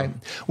 Yes, all sir. right?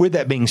 With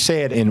that being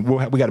said, and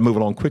we got to move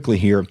along quickly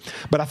here,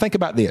 but I think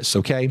about this,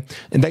 okay?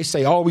 And they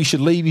say, oh, we should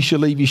leave, you should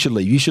leave, you should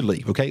leave, you should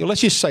leave, okay? Well,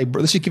 let's just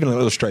give it an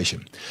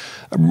illustration.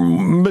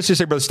 Let's just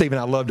say, Brother Stephen,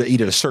 I love to eat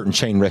at a certain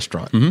chain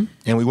restaurant.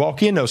 And we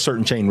walk into a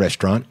certain chain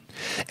restaurant,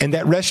 and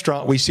that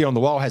restaurant we see on the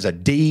wall has a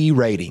D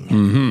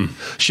rating.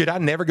 Should I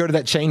never go to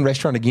that chain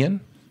restaurant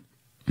again?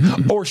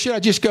 Or should I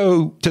just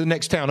go to the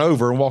next town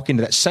over and walk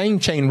into that same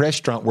chain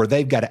restaurant where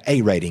they've got an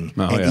A rating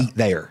and eat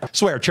there?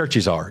 That's the way our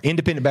churches are.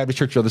 Independent Baptist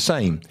churches are the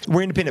same.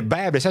 We're independent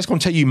Baptists. That's going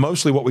to tell you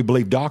mostly what we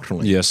believe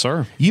doctrinally. Yes,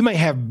 sir. You may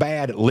have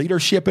bad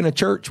leadership in a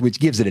church, which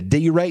gives it a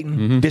D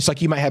rating, just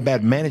like you might have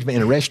bad management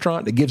in a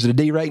restaurant that gives it a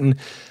D rating.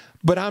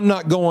 but I'm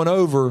not going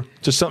over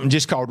to something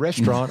just called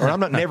restaurant, or I'm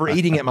not never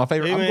eating at my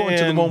favorite. I'm going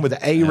to the one with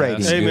the A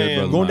rating.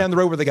 Amen. Going down the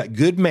road where they got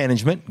good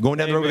management, going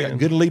down the road where they got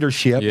good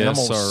leadership, and I'm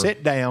going to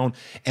sit down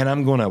and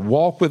I'm going to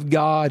walk with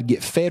God,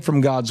 get fed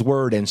from God's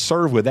word, and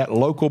serve with that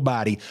local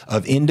body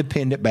of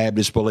independent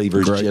Baptist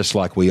believers just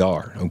like we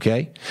are.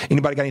 Okay?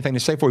 Anybody got anything to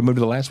say before we move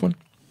to the last one?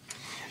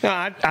 No,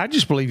 I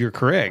just believe you're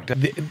correct.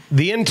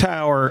 The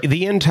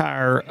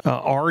entire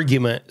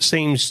argument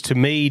seems to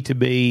me to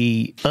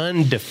be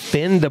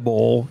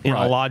undefendable in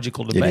a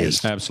logical debate. It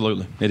is.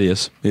 Absolutely. It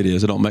is.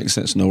 It don't make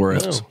sense nowhere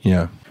else.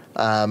 Yeah.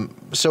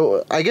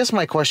 So I guess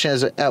my question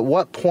is, at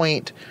what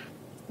point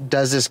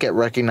does this get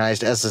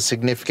recognized as a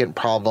significant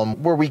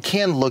problem where we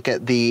can look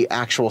at the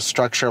actual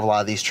structure of a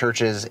lot of these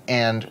churches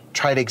and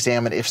try to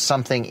examine if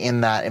something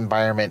in that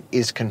environment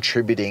is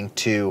contributing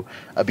to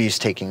abuse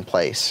taking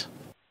place?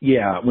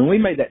 Yeah, when we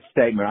made that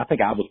statement, I think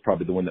I was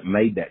probably the one that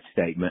made that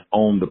statement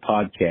on the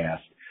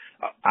podcast.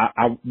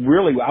 I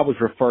was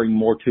referring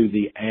more to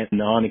the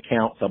anon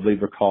accounts, I believe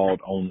they're called,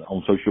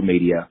 on social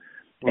media.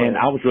 Right. And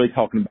I was really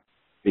talking about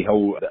the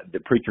whole, the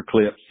preacher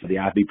clips, the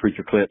IFB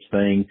preacher clips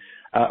thing,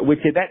 which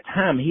at that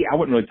time, I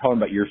wasn't really talking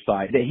about your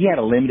site. He had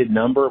a limited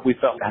number.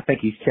 I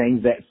think he's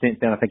changed that since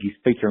then. I think he's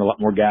featuring a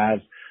lot more guys.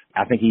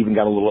 I think he even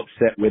got a little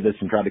upset with us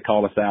and tried to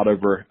call us out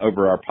over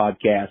our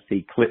podcast.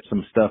 He clipped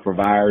some stuff of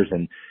ours,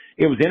 and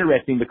it was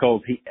interesting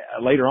because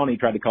later on he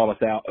tried to call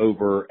us out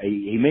over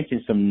he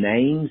mentioned some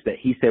names that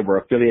he said were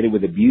affiliated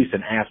with abuse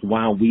and asked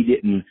why we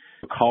didn't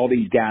call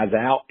these guys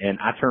out. And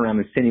I turned around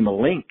and sent him a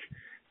link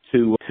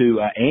to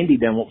Andy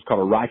done what was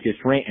called a righteous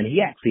rant, and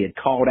he actually had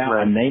called out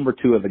a name or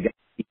two of the guys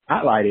he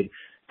highlighted.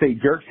 So he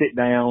jerks it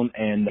down,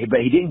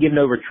 but he didn't give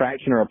no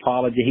retraction or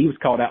apology. He was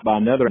called out by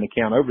another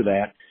account over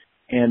that.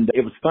 And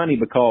it was funny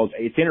because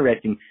it's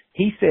interesting.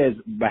 He says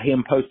by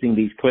him posting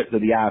these clips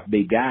of the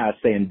IFB guys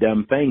saying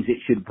dumb things, it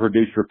should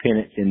produce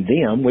repentance in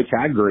them, which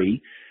I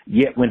agree.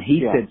 Yet when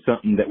he said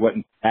something that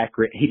wasn't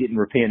accurate, he didn't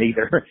repent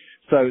either.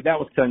 So that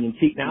was tongue in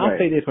cheek. Now I'll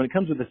say this, when it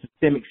comes to the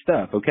systemic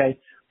stuff, okay,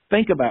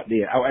 think about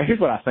this.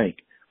 Here's what I think.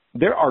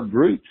 There are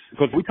groups,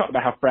 because we talked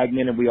about how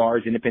fragmented we are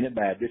as independent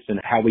Baptists and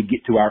how we get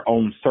to our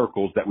own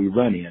circles that we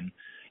run in.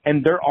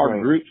 And there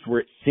are groups where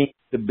it seems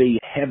to be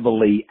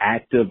heavily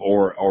active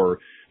or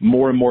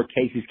more and more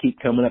cases keep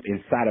coming up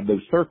inside of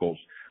those circles.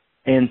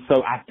 And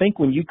so I think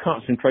when you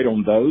concentrate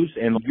on those,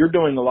 and you're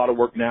doing a lot of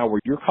work now where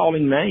you're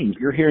calling names,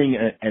 you're hearing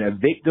a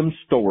victim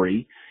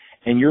story,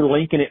 and you're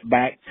linking it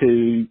back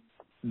to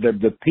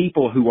the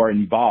people who are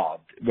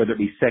involved, whether it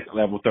be second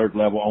level, third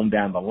level, on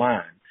down the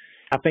line.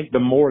 I think the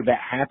more that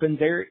happens,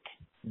 Eric,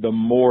 the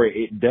more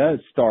it does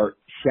start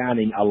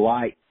shining a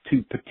light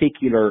to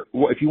particular,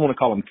 if you want to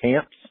call them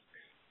camps.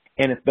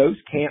 And if those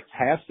camps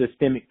have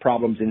systemic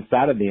problems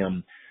inside of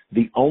them,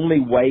 the only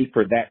way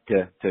for that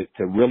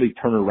to really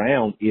turn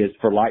around is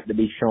for light to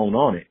be shown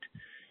on it.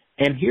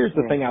 And here's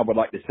the thing I would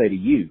like to say to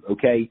you,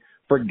 okay?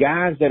 For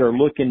guys that are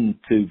looking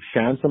to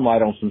shine some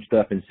light on some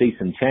stuff and see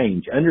some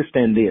change,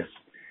 understand this,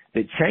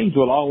 that change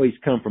will always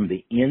come from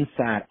the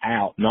inside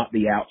out, not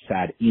the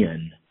outside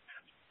in.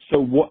 So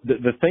what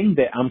the thing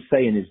that I'm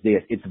saying is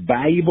this, it's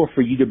valuable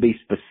for you to be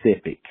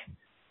specific.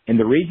 And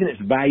the reason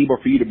it's valuable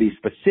for you to be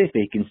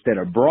specific instead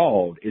of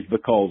broad is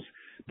because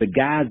the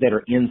guys that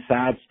are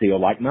inside still,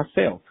 like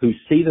myself, who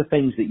see the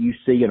things that you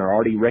see and are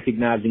already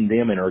recognizing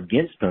them and are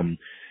against them,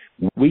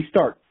 we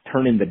start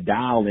turning the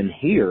dial in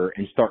here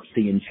and start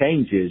seeing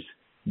changes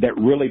that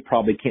really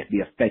probably can't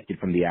be affected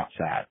from the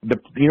outside.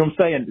 You know what I'm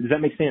saying? Does that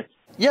make sense?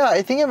 Yeah,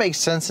 I think it makes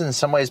sense in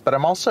some ways, but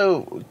I'm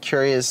also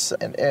curious,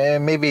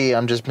 and maybe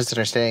I'm just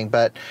misunderstanding,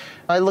 but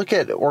I look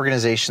at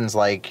organizations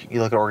like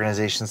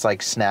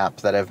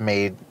SNAP that have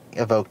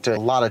evoked a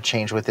lot of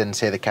change within,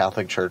 say, the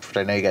Catholic Church, which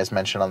I know you guys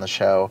mentioned on the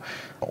show,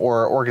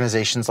 or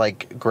organizations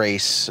like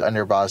Grace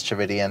under Boz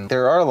Javidian.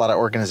 There are a lot of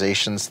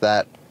organizations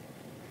that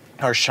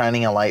are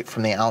shining a light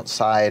from the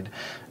outside.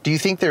 Do you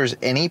think there's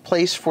any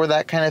place for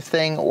that kind of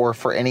thing, or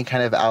for any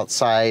kind of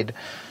outside,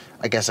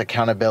 I guess,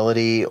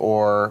 accountability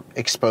or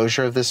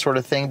exposure of this sort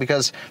of thing?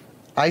 Because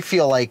I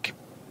feel like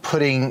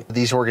putting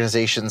these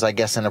organizations, I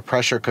guess, in a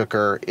pressure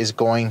cooker is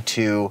going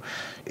to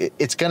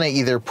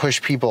either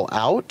push people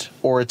out,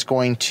 or it's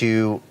going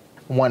to,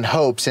 one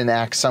hopes,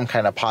 enact some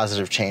kind of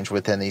positive change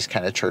within these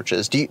kind of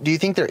churches. Do you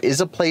think there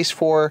is a place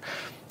for,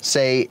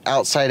 say,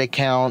 outside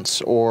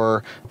accounts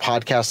or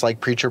podcasts like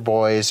Preacher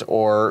Boys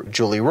or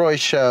Julie Roy's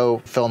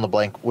show, fill in the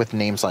blank, with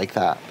names like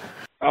that?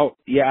 Oh,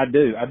 yeah, I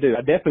do. I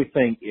definitely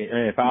think,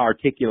 and if I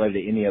articulated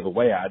it any other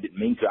way, I didn't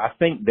mean to. I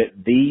think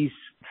that these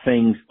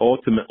things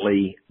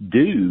ultimately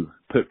do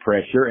put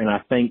pressure, and I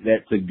think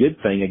that's a good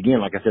thing.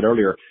 Again, like I said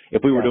earlier,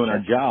 if we were doing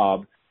our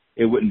job,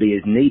 it wouldn't be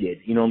as needed.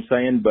 You know what I'm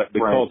saying? But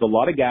because a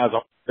lot of guys,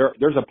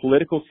 there's a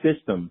political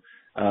system.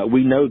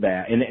 We know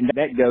that. And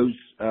that goes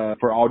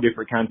for all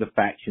different kinds of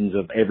factions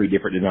of every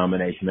different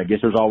denomination. I guess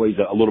there's always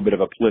a little bit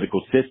of a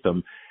political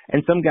system.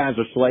 And some guys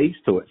are slaves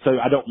to it. So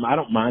I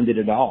don't mind it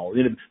at all.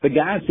 You know, the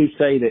guys who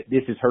say that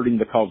this is hurting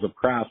the cause of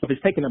Christ, if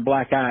it's taking a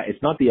black eye,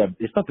 it's not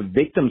the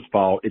victim's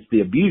fault, it's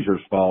the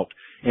abuser's fault,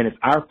 and it's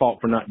our fault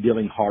for not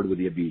dealing hard with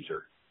the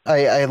abuser.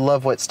 I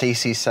love what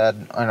Stacy said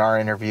in our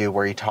interview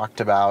where he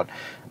talked about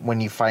when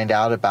you find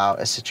out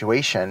about a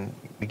situation,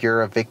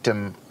 you're a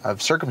victim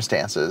of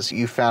circumstances.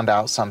 You found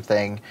out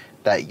something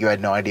that you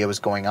had no idea was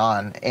going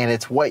on, and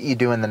it's what you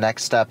do in the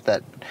next step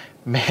that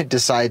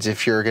decides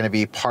if you're going to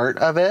be part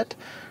of it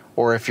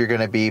or if you're going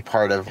to be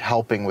part of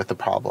helping with the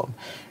problem.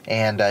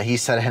 And he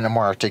said it in a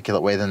more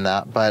articulate way than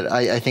that, but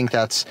I think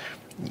that's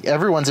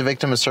everyone's a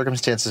victim of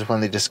circumstances when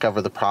they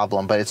discover the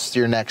problem, but it's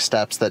your next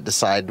steps that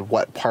decide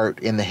what part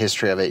in the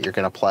history of it you're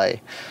going to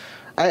play.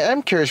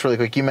 I'm curious really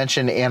quick, you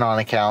mentioned anon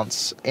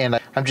accounts, and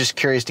I'm just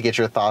curious to get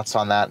your thoughts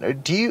on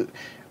that. Do you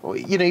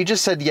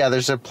just said, yeah,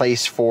 there's a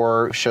place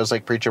for shows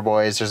like Preacher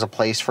Boys, there's a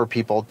place for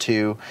people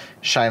to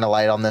shine a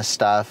light on this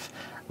stuff,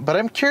 but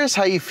I'm curious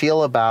how you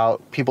feel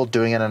about people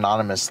doing it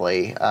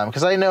anonymously,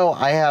 because I know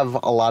I have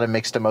a lot of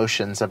mixed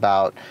emotions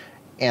about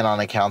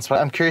anon accounts, but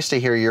I'm curious to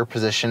hear your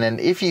position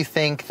and if you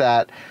think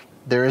that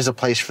there is a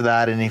place for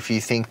that and if you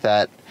think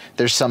that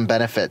there's some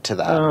benefit to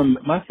that.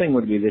 My thing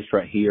would be this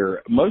right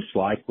here. Most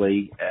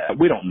likely,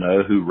 we don't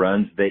know who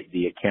runs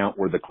the account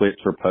where the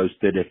clips are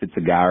posted. If it's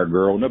a guy or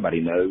girl, nobody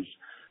knows,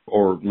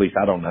 or at least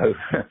I don't know.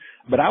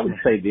 But I would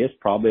say this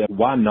probably,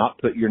 why not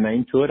put your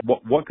name to it?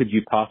 What could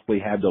you possibly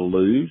have to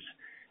lose?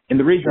 And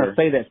the reason I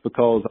say that's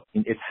because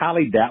it's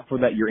highly doubtful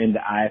that you're in the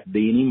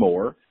IFB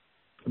anymore.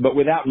 But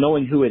without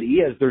knowing who it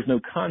is, there's no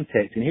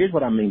context. And here's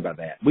what I mean by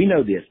that. We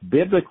know this.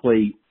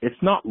 Biblically,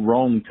 it's not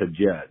wrong to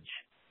judge.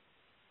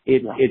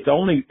 It's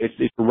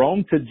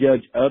wrong to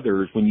judge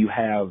others when you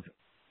have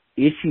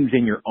issues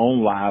in your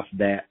own life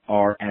that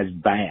are as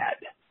bad,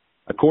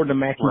 according to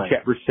Matthew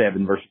chapter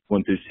 7, verses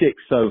 1 through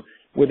 6. So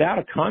without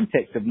a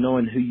context of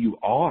knowing who you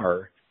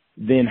are,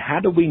 then how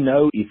do we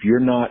know if you're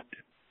not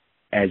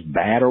as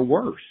bad or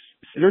worse?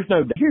 Here's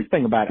the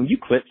thing about it. When you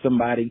clip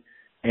somebody,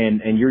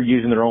 and you're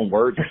using their own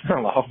words, there's not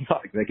a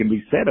lot that can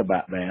be said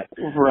about that.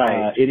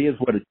 Right. It is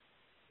what it is.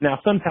 Now,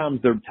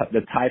 sometimes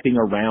the typing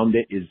around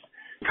it is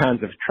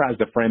kind of tries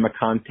to frame a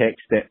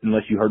context that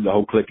unless you heard the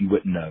whole clip, you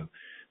wouldn't know.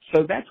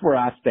 So that's where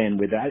I stand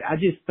with it. I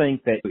just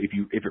think that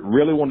if it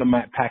really wanted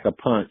to pack a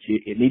punch,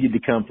 it needed to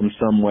come from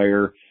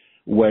somewhere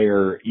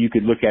where you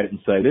could look at it and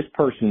say, this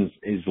person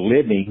is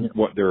living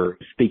what they're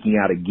speaking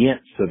out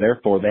against, so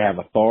therefore they have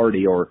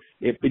authority, or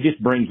it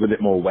just brings with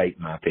it more weight,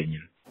 in my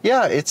opinion.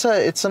 Yeah, it's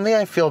something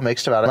I feel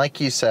mixed about. Like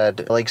you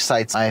said, like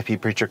sites, IFB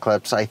Preacher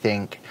Clips, I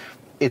think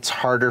it's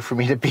harder for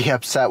me to be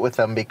upset with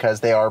them because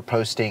they are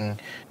posting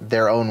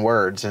their own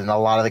words. And a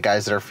lot of the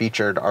guys that are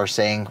featured are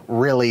saying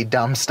really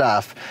dumb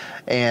stuff.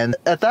 And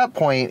at that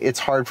point, it's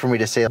hard for me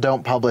to say,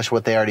 don't publish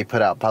what they already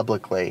put out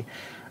publicly.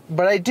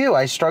 But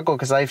I struggle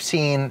because I've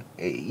seen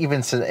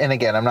and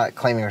again, I'm not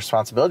claiming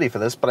responsibility for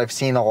this, but I've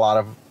seen a lot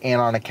of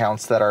anon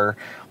accounts that are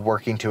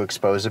working to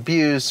expose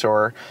abuse,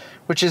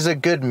 which is a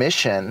good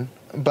mission.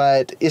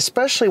 But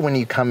especially when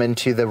you come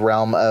into the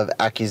realm of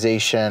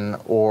accusation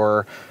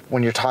or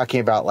when you're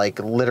talking about like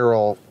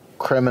literal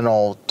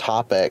criminal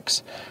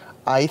topics,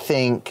 I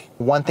think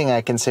one thing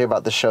I can say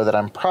about the show that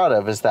I'm proud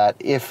of is that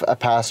if a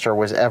pastor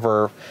was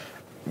ever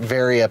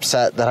very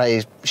upset that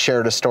I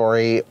shared a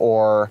story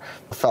or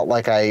felt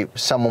like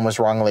someone was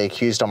wrongly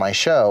accused on my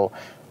show,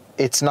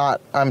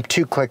 I'm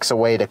 2 clicks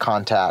away to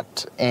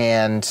contact,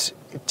 and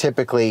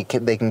typically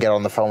they can get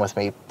on the phone with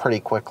me pretty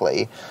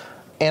quickly.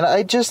 And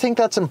I just think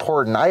that's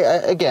important.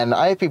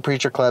 IFB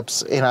Preacher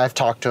Clips, I've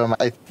talked to them.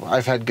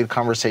 I've had good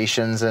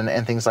conversations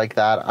and things like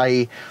that.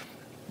 I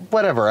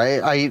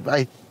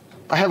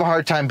have a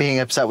hard time being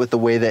upset with the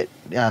way that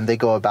they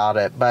go about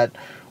it. But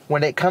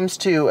when it comes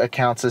to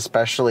accounts,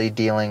 especially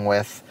dealing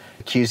with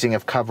accusing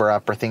of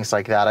cover-up or things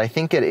like that, I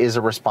think it is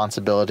a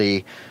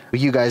responsibility.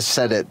 You guys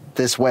said it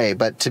this way,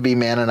 but to be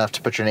man enough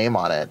to put your name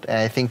on it. And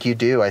I think you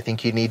do. I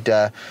think you need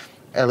to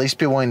at least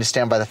be willing to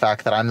stand by the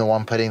fact that I'm the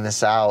one putting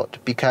this out,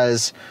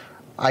 because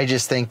I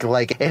just think,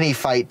 like any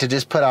fight, to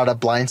just put out a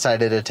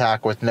blindsided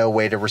attack with no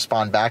way to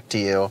respond back to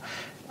you,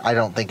 I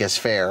don't think is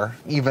fair,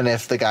 even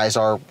if the guys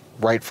are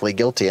rightfully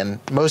guilty. And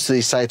most of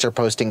these sites are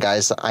posting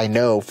guys I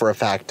know for a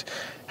fact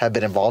have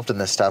been involved in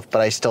this stuff,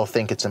 but I still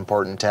think it's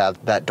important to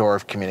have that door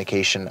of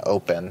communication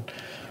open.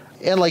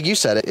 And like you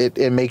said,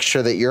 it makes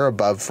sure that you're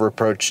above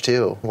reproach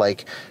too.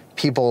 Like,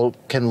 people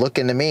can look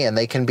into me and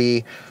they can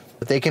be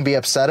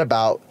upset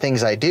about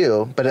things I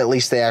do, but at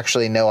least they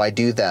actually know I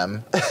do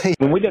them.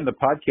 When we did the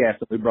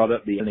podcast, we brought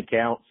up the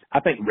accounts.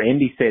 I think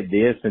Randy said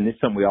this, and it's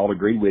something we all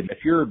agreed with. If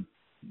you're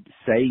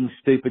saying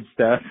stupid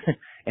stuff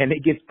and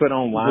it gets put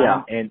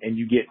online and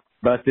you get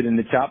busted in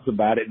the chops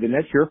about it, then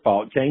that's your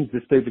fault. Change the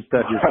stupid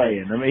stuff you're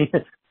saying. I mean,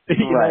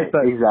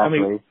 exactly. I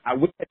mean, I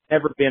would have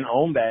never been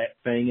on that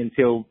thing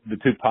until the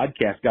 2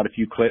 podcasts got a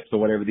few clips or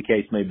whatever the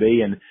case may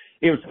be. And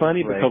it was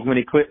funny because when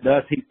he clipped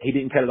us, he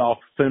didn't cut it off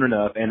soon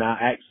enough. And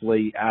I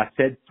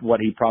said what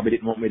he probably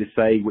didn't want me to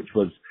say, which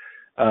was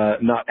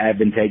not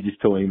advantageous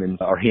to him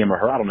or him or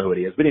her. I don't know who it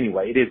is. But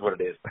anyway, it is what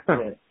it is.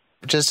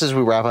 Just as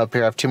we wrap up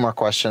here, I have 2 more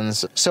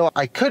questions. So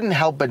I couldn't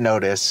help but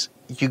notice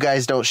you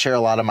guys don't share a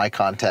lot of my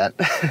content.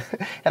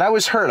 And I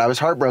was hurt. I was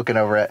heartbroken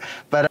over it.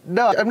 But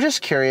no, I'm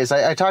just curious.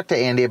 I talked to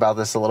Andy about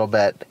this a little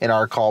bit in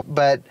our call.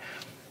 But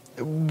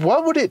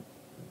what would it,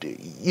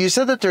 you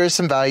said that there is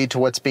some value to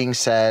what's being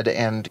said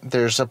and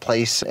there's a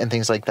place and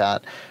things like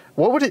that.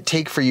 What would it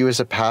take for you as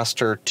a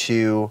pastor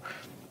to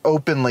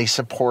openly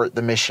support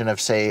the mission of,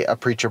 say, a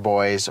Preacher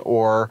Boys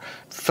or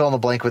fill in the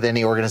blank with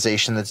any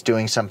organization that's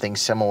doing something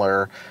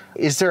similar?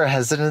 Is there a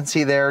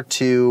hesitancy there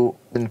to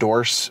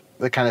endorse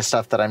the kind of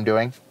stuff that I'm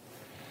doing?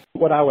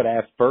 What I would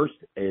ask first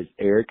is,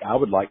 Eric, I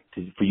would like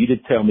for you to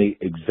tell me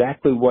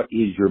exactly what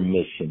is your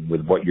mission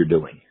with what you're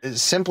doing.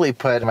 Simply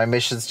put, my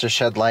mission is to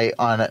shed light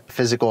on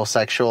physical,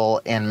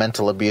 sexual, and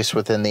mental abuse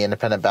within the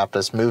Independent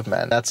Baptist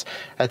movement. That's,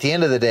 at the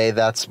end of the day,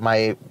 that's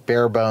my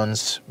bare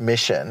bones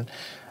mission.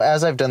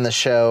 As I've done the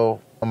show,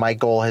 my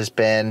goal has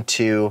been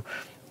to,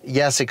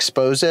 yes,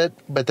 expose it,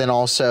 but then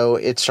also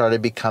it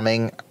started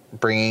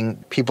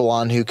bringing people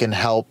on who can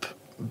help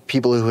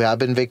people who have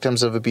been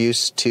victims of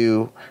abuse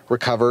to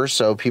recover.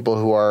 So people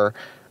who are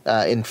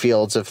in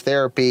fields of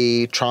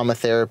therapy, trauma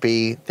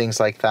therapy, things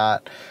like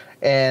that.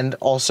 And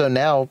also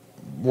now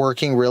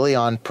working really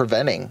on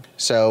preventing.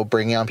 So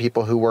bringing on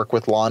people who work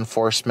with law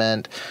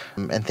enforcement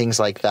and things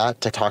like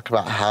that to talk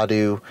about how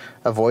to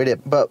avoid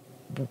it. But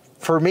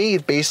for me,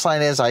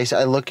 baseline is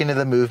I look into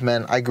the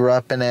movement. I grew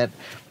up in it.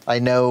 I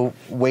know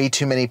way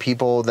too many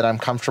people that I'm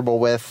comfortable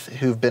with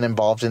who've been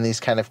involved in these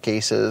kind of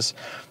cases.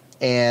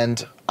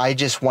 And I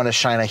just want to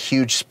shine a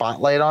huge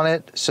spotlight on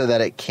it so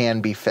that it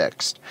can be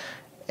fixed.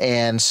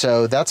 And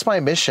so that's my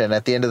mission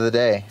at the end of the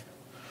day.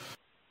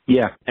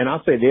 Yeah, and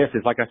I'll say this,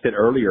 is like I said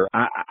earlier,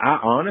 I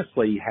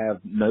honestly have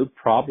no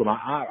problem.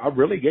 I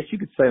really guess you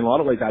could say in a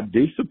lot of ways I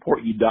do support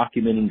you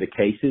documenting the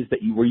cases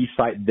where you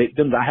cite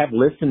victims. I have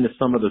listened to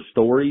some of the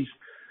stories.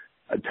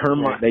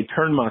 They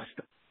turn my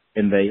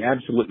and they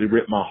absolutely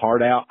ripped my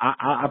heart out.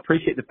 I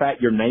appreciate the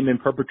fact you're naming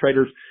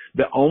perpetrators.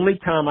 The only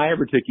time I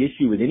ever took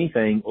issue with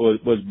anything was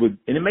with,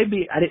 and it may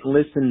be I didn't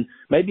listen,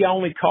 maybe I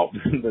only caught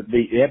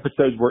the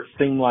episodes where it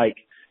seemed like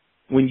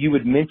when you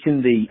would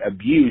mention the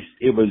abuse,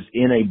 it was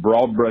in a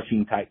broad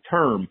brushing type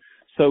term.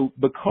 So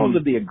because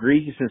of the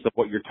egregiousness of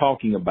what you're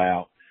talking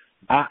about,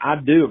 I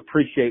do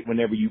appreciate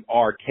whenever you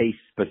are case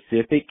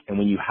specific and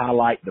when you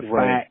highlight the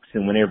facts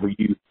and whenever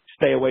you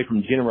stay away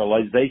from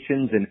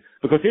generalizations. And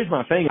because here's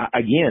my thing,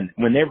 again,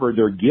 whenever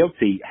they're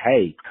guilty,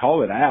 hey,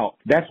 call it out.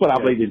 That's what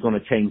I believe is going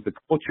to change the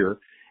culture.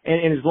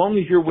 And as long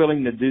as you're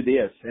willing to do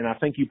this, and I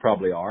think you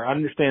probably are, I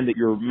understand that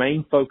your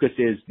main focus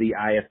is the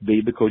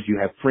IFB because you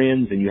have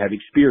friends and you have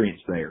experience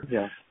there.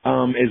 Yeah.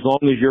 As long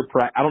as you're,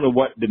 I don't know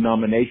what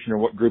denomination or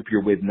what group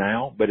you're with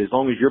now, but as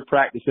long as you're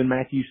practicing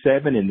Matthew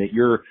 7 and that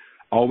you're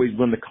always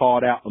going to call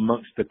it out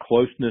amongst the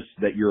closeness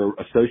that you're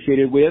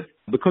associated with,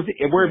 because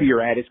wherever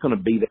you're at, it's going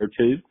to be there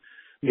too.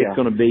 Yeah. It's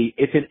going to be,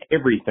 it's in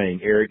everything,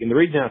 Eric. And the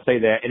reason I say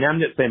that, and I'm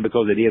not saying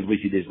because it is, we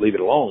should just leave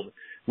it alone.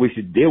 We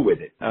should deal with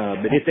it.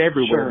 But it's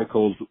everywhere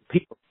because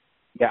people,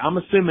 I'm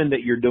assuming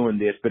that you're doing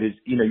this, but it's,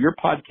 your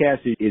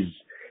podcast is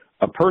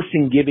a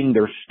person giving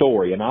their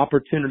story, an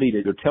opportunity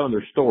that they're telling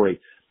their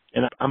story.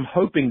 And I'm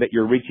hoping that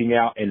you're reaching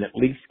out and at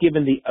least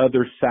giving the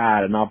other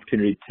side an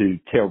opportunity to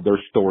tell their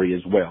story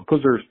as well.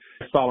 Because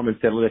Solomon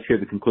said, let's hear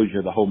the conclusion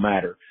of the whole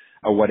matter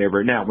or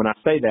whatever. Now, when I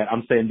say that,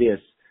 I'm saying this.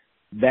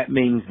 That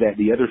means that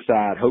the other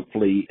side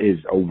hopefully is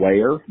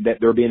aware that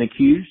they're being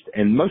accused,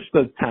 and most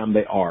of the time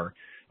they are,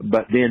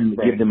 but then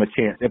give them a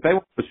chance. If they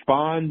want to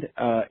respond,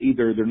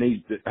 either there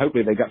needs to,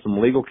 hopefully they got some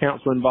legal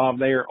counsel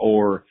involved there,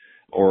 or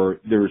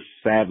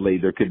sadly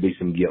there could be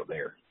some guilt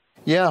there.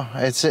 Yeah,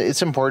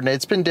 it's important.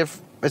 It's been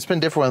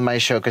different with my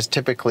show because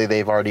typically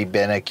they've already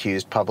been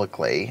accused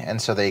publicly,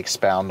 and so they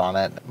expound on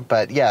it.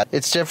 But yeah,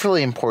 it's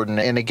definitely important.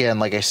 And again,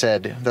 like I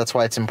said, that's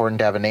why it's important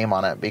to have a name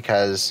on it,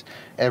 because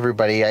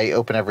I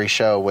open every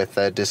show with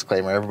a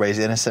disclaimer: everybody's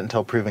innocent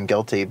until proven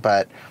guilty,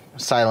 but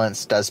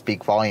silence does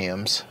speak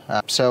volumes.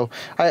 So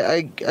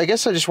I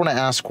guess I just want to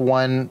ask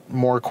one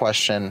more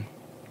question.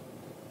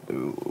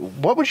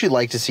 What would you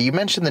like to see? You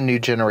mentioned the new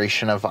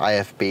generation of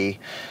IFB,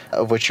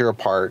 of which you're a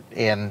part,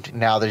 and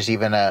now there's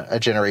even a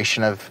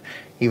generation of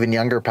even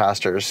younger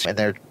pastors in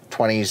their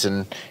 20s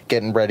and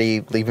getting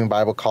ready, leaving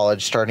Bible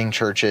college, starting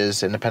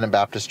churches, independent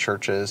Baptist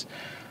churches.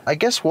 I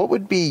guess what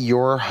would be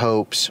your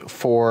hopes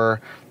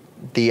for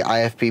the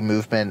IFB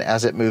movement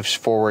as it moves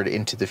forward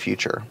into the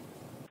future?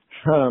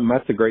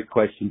 That's a great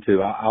question,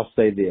 too. I'll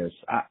say this.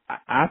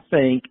 I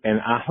think, and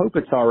I hope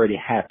it's already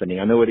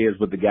happening. I know it is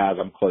with the guys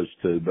I'm close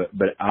to,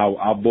 but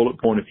I'll bullet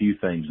point a few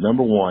things.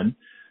 Number one,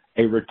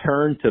 a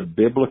return to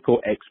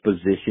biblical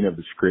exposition of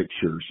the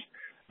Scriptures.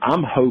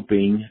 I'm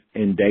hoping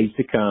in days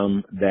to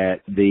come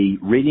that the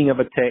reading of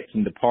a text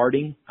and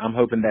departing, I'm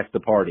hoping that's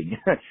departing.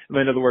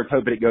 In other words,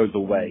 hoping it goes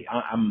away.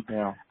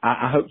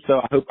 I hope so.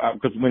 I hope,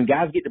 because when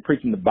guys get to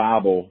preaching the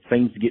Bible,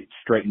 things get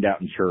straightened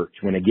out in church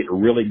when they get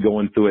really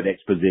going through it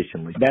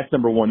expositionally. That's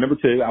number one. Number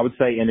two, I would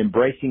say an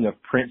embracing of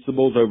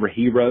principles over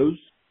heroes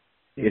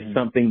is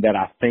something that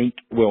I think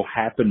will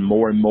happen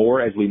more and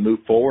more as we move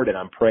forward, and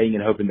I'm praying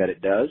and hoping that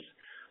it does.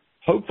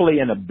 Hopefully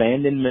an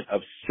abandonment of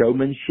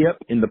showmanship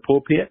in the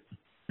pulpit.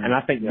 And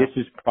I think this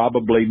is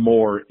probably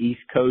more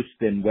East Coast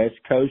than West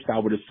Coast, I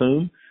would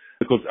assume,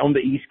 because on the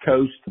East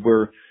Coast,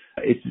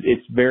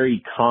 It's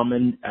very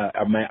common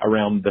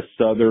around the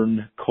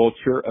southern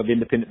culture of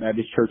independent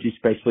Baptist churches,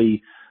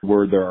 especially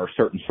where there are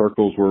certain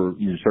circles where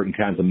certain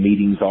kinds of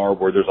meetings are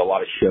where there's a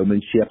lot of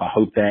showmanship. I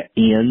hope that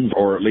ends,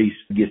 or at least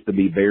gets to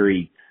be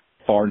very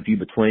far and few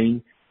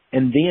between.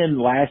 And then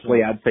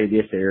lastly, I'd say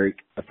this, Eric,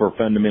 for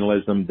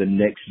fundamentalism, the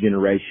next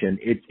generation,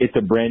 it's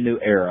a brand new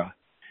era.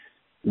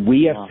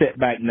 We have set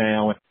back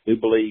now, and we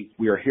believe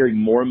we are hearing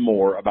more and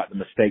more about the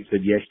mistakes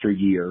of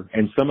yesteryear,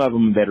 and some of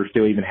them that are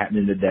still even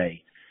happening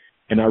today.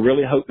 And I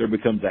really hope there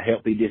becomes a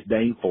healthy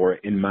disdain for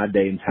it in my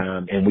day and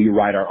time, and we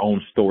write our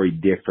own story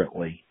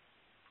differently.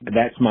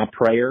 That's my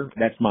prayer.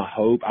 That's my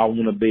hope. I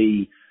want to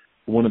be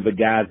one of the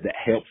guys that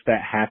helps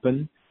that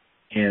happen.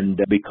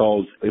 And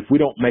because if we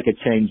don't make a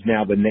change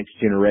now, the next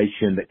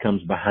generation that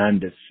comes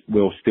behind us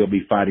will still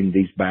be fighting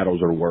these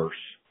battles or worse.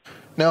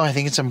 No, I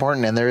think it's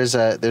important, and there's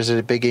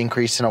a big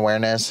increase in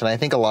awareness, and I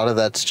think a lot of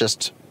that's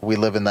just we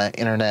live in the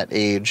internet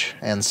age,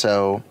 and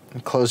so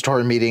closed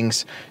door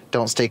meetings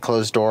don't stay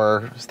closed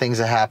door. Things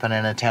that happen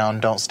in a town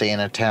don't stay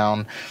in a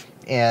town,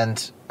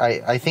 and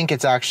I think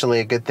it's actually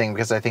a good thing,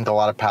 because I think a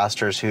lot of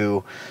pastors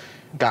who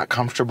got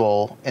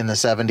comfortable in the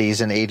 70s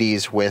and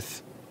 80s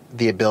with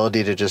the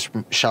ability to just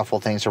shuffle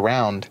things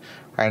around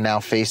are now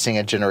facing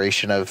a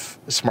generation of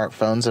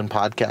smartphones and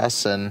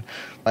podcasts. And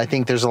I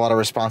think there's a lot of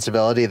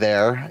responsibility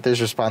there.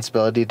 There's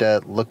responsibility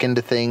to look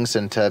into things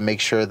and to make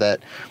sure that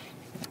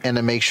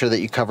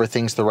you cover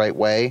things the right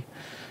way.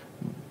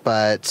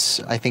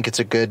 But I think it's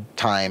a good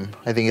time.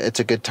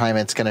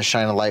 It's going to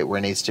shine a light where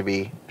it needs to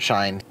be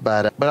shined.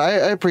 But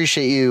I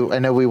appreciate you. I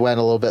know we went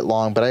a little bit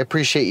long, but I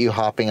appreciate you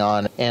hopping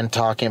on and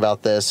talking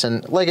about this.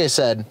 And like I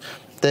said,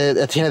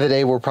 at the end of the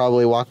day, we'll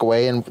probably walk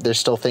away, and there's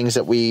still things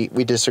that we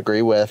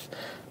disagree with.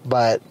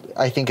 But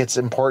I think it's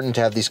important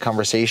to have these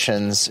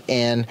conversations.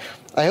 And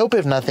I hope,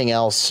 if nothing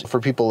else, for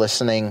people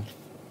listening,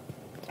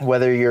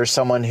 whether you're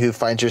someone who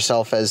finds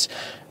yourself as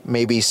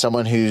maybe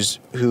someone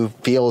who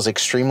feels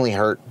extremely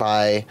hurt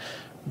by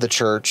the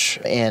church,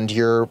 and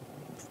you're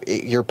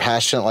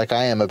passionate like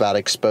I am about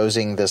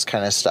exposing this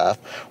kind of stuff,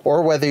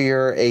 or whether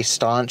you're a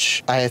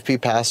staunch IFB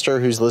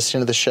pastor who's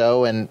listening to the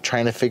show and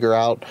trying to figure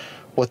out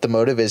what the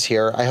motive is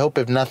here. I hope,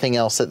 if nothing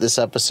else, that this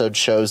episode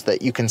shows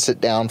that you can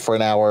sit down for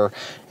an hour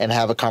and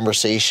have a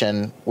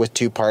conversation with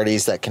two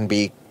parties that can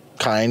be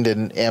kind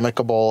and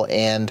amicable.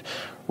 And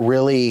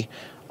really,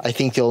 I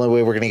think the only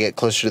way we're going to get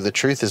closer to the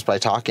truth is by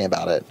talking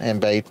about it, and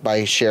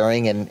by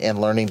sharing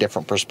and learning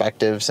different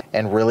perspectives,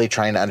 and really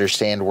trying to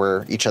understand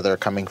where each other are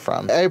coming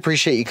from. I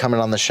appreciate you coming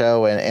on the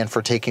show and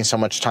for taking so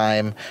much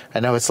time.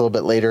 I know it's a little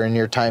bit later in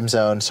your time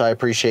zone, so I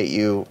appreciate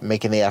you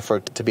making the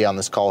effort to be on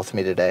this call with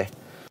me today.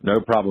 No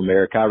problem,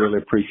 Eric. I really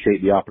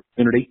appreciate the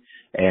opportunity,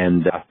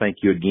 and I thank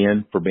you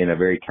again for being a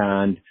very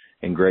kind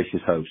and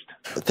gracious host.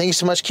 Thank you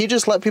so much. Can you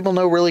just let people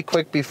know really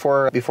quick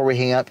before we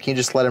hang up? Can you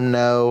just let them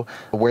know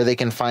where they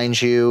can find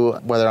you,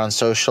 whether on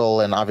social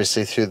and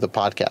obviously through the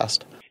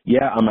podcast?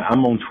 Yeah, I'm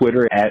on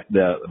Twitter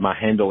my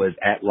handle is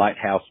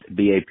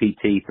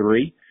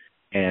 @LighthouseBAPT3,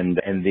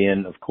 and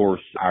then of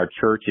course our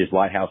church is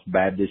Lighthouse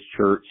Baptist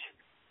Church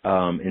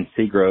in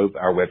Seagrove.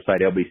 Our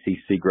website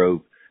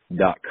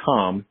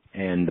lbcseagrove.com.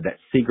 And that's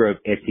Seagrove,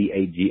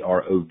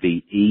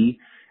 SEAGROVE.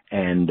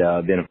 And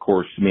then, of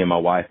course, me and my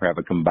wife have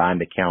a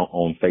combined account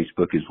on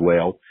Facebook as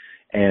well.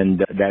 And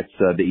that's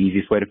the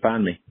easiest way to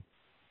find me.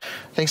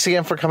 Thanks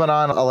again for coming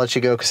on. I'll let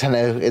you go because I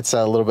know it's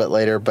a little bit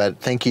later, but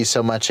thank you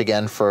so much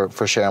again for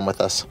sharing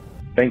with us.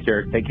 Thanks,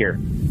 Eric. Take care.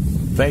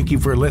 Thank you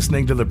for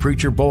listening to the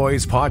Preacher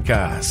Boys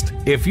podcast.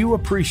 If you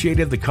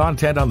appreciated the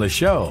content on the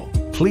show,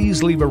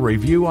 please leave a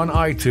review on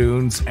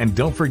iTunes, and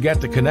don't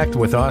forget to connect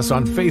with us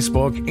on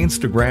Facebook,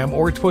 Instagram,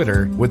 or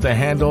Twitter with the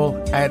handle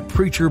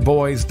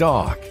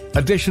 @PreacherBoysDoc.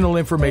 Additional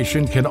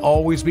information can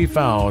always be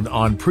found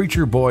on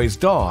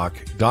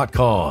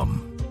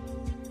PreacherBoysDoc.com.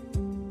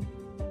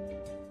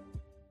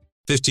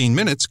 15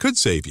 minutes could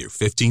save you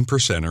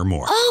 15% or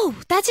more. Oh,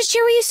 that's a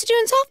cheer we used to do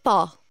in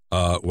softball.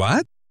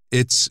 What?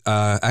 It's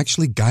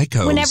actually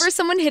Geico's. Whenever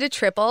someone hit a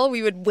triple,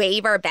 we would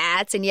wave our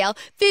bats and yell,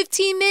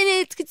 15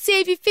 minutes could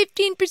save you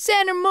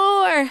 15% or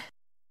more.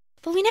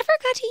 But we never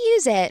got to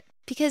use it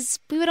because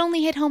we would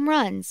only hit home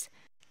runs.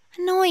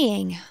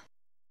 Annoying.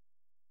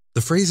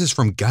 The phrase is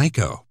from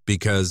Geico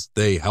because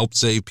they help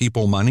save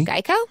people money.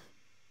 Geico?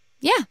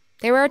 Yeah,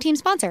 they were our team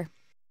sponsor.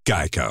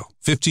 Geico.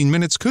 15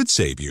 minutes could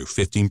save you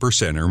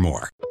 15% or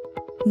more.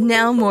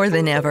 Now more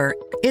than ever,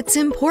 it's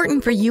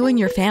important for you and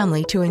your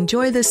family to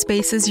enjoy the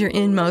spaces you're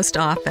in most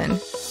often.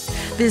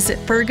 Visit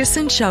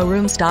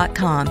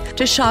FergusonShowrooms.com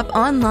to shop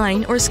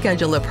online or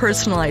schedule a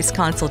personalized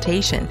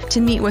consultation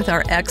to meet with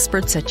our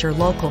experts at your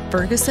local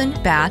Ferguson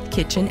Bath,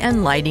 Kitchen,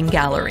 and Lighting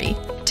Gallery.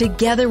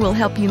 Together we'll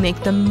help you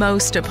make the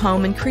most of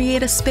home and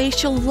create a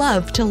space you'll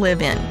love to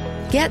live in.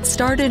 Get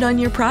started on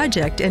your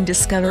project and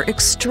discover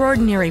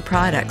extraordinary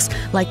products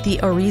like the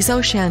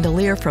Orizo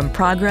chandelier from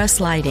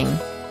Progress Lighting.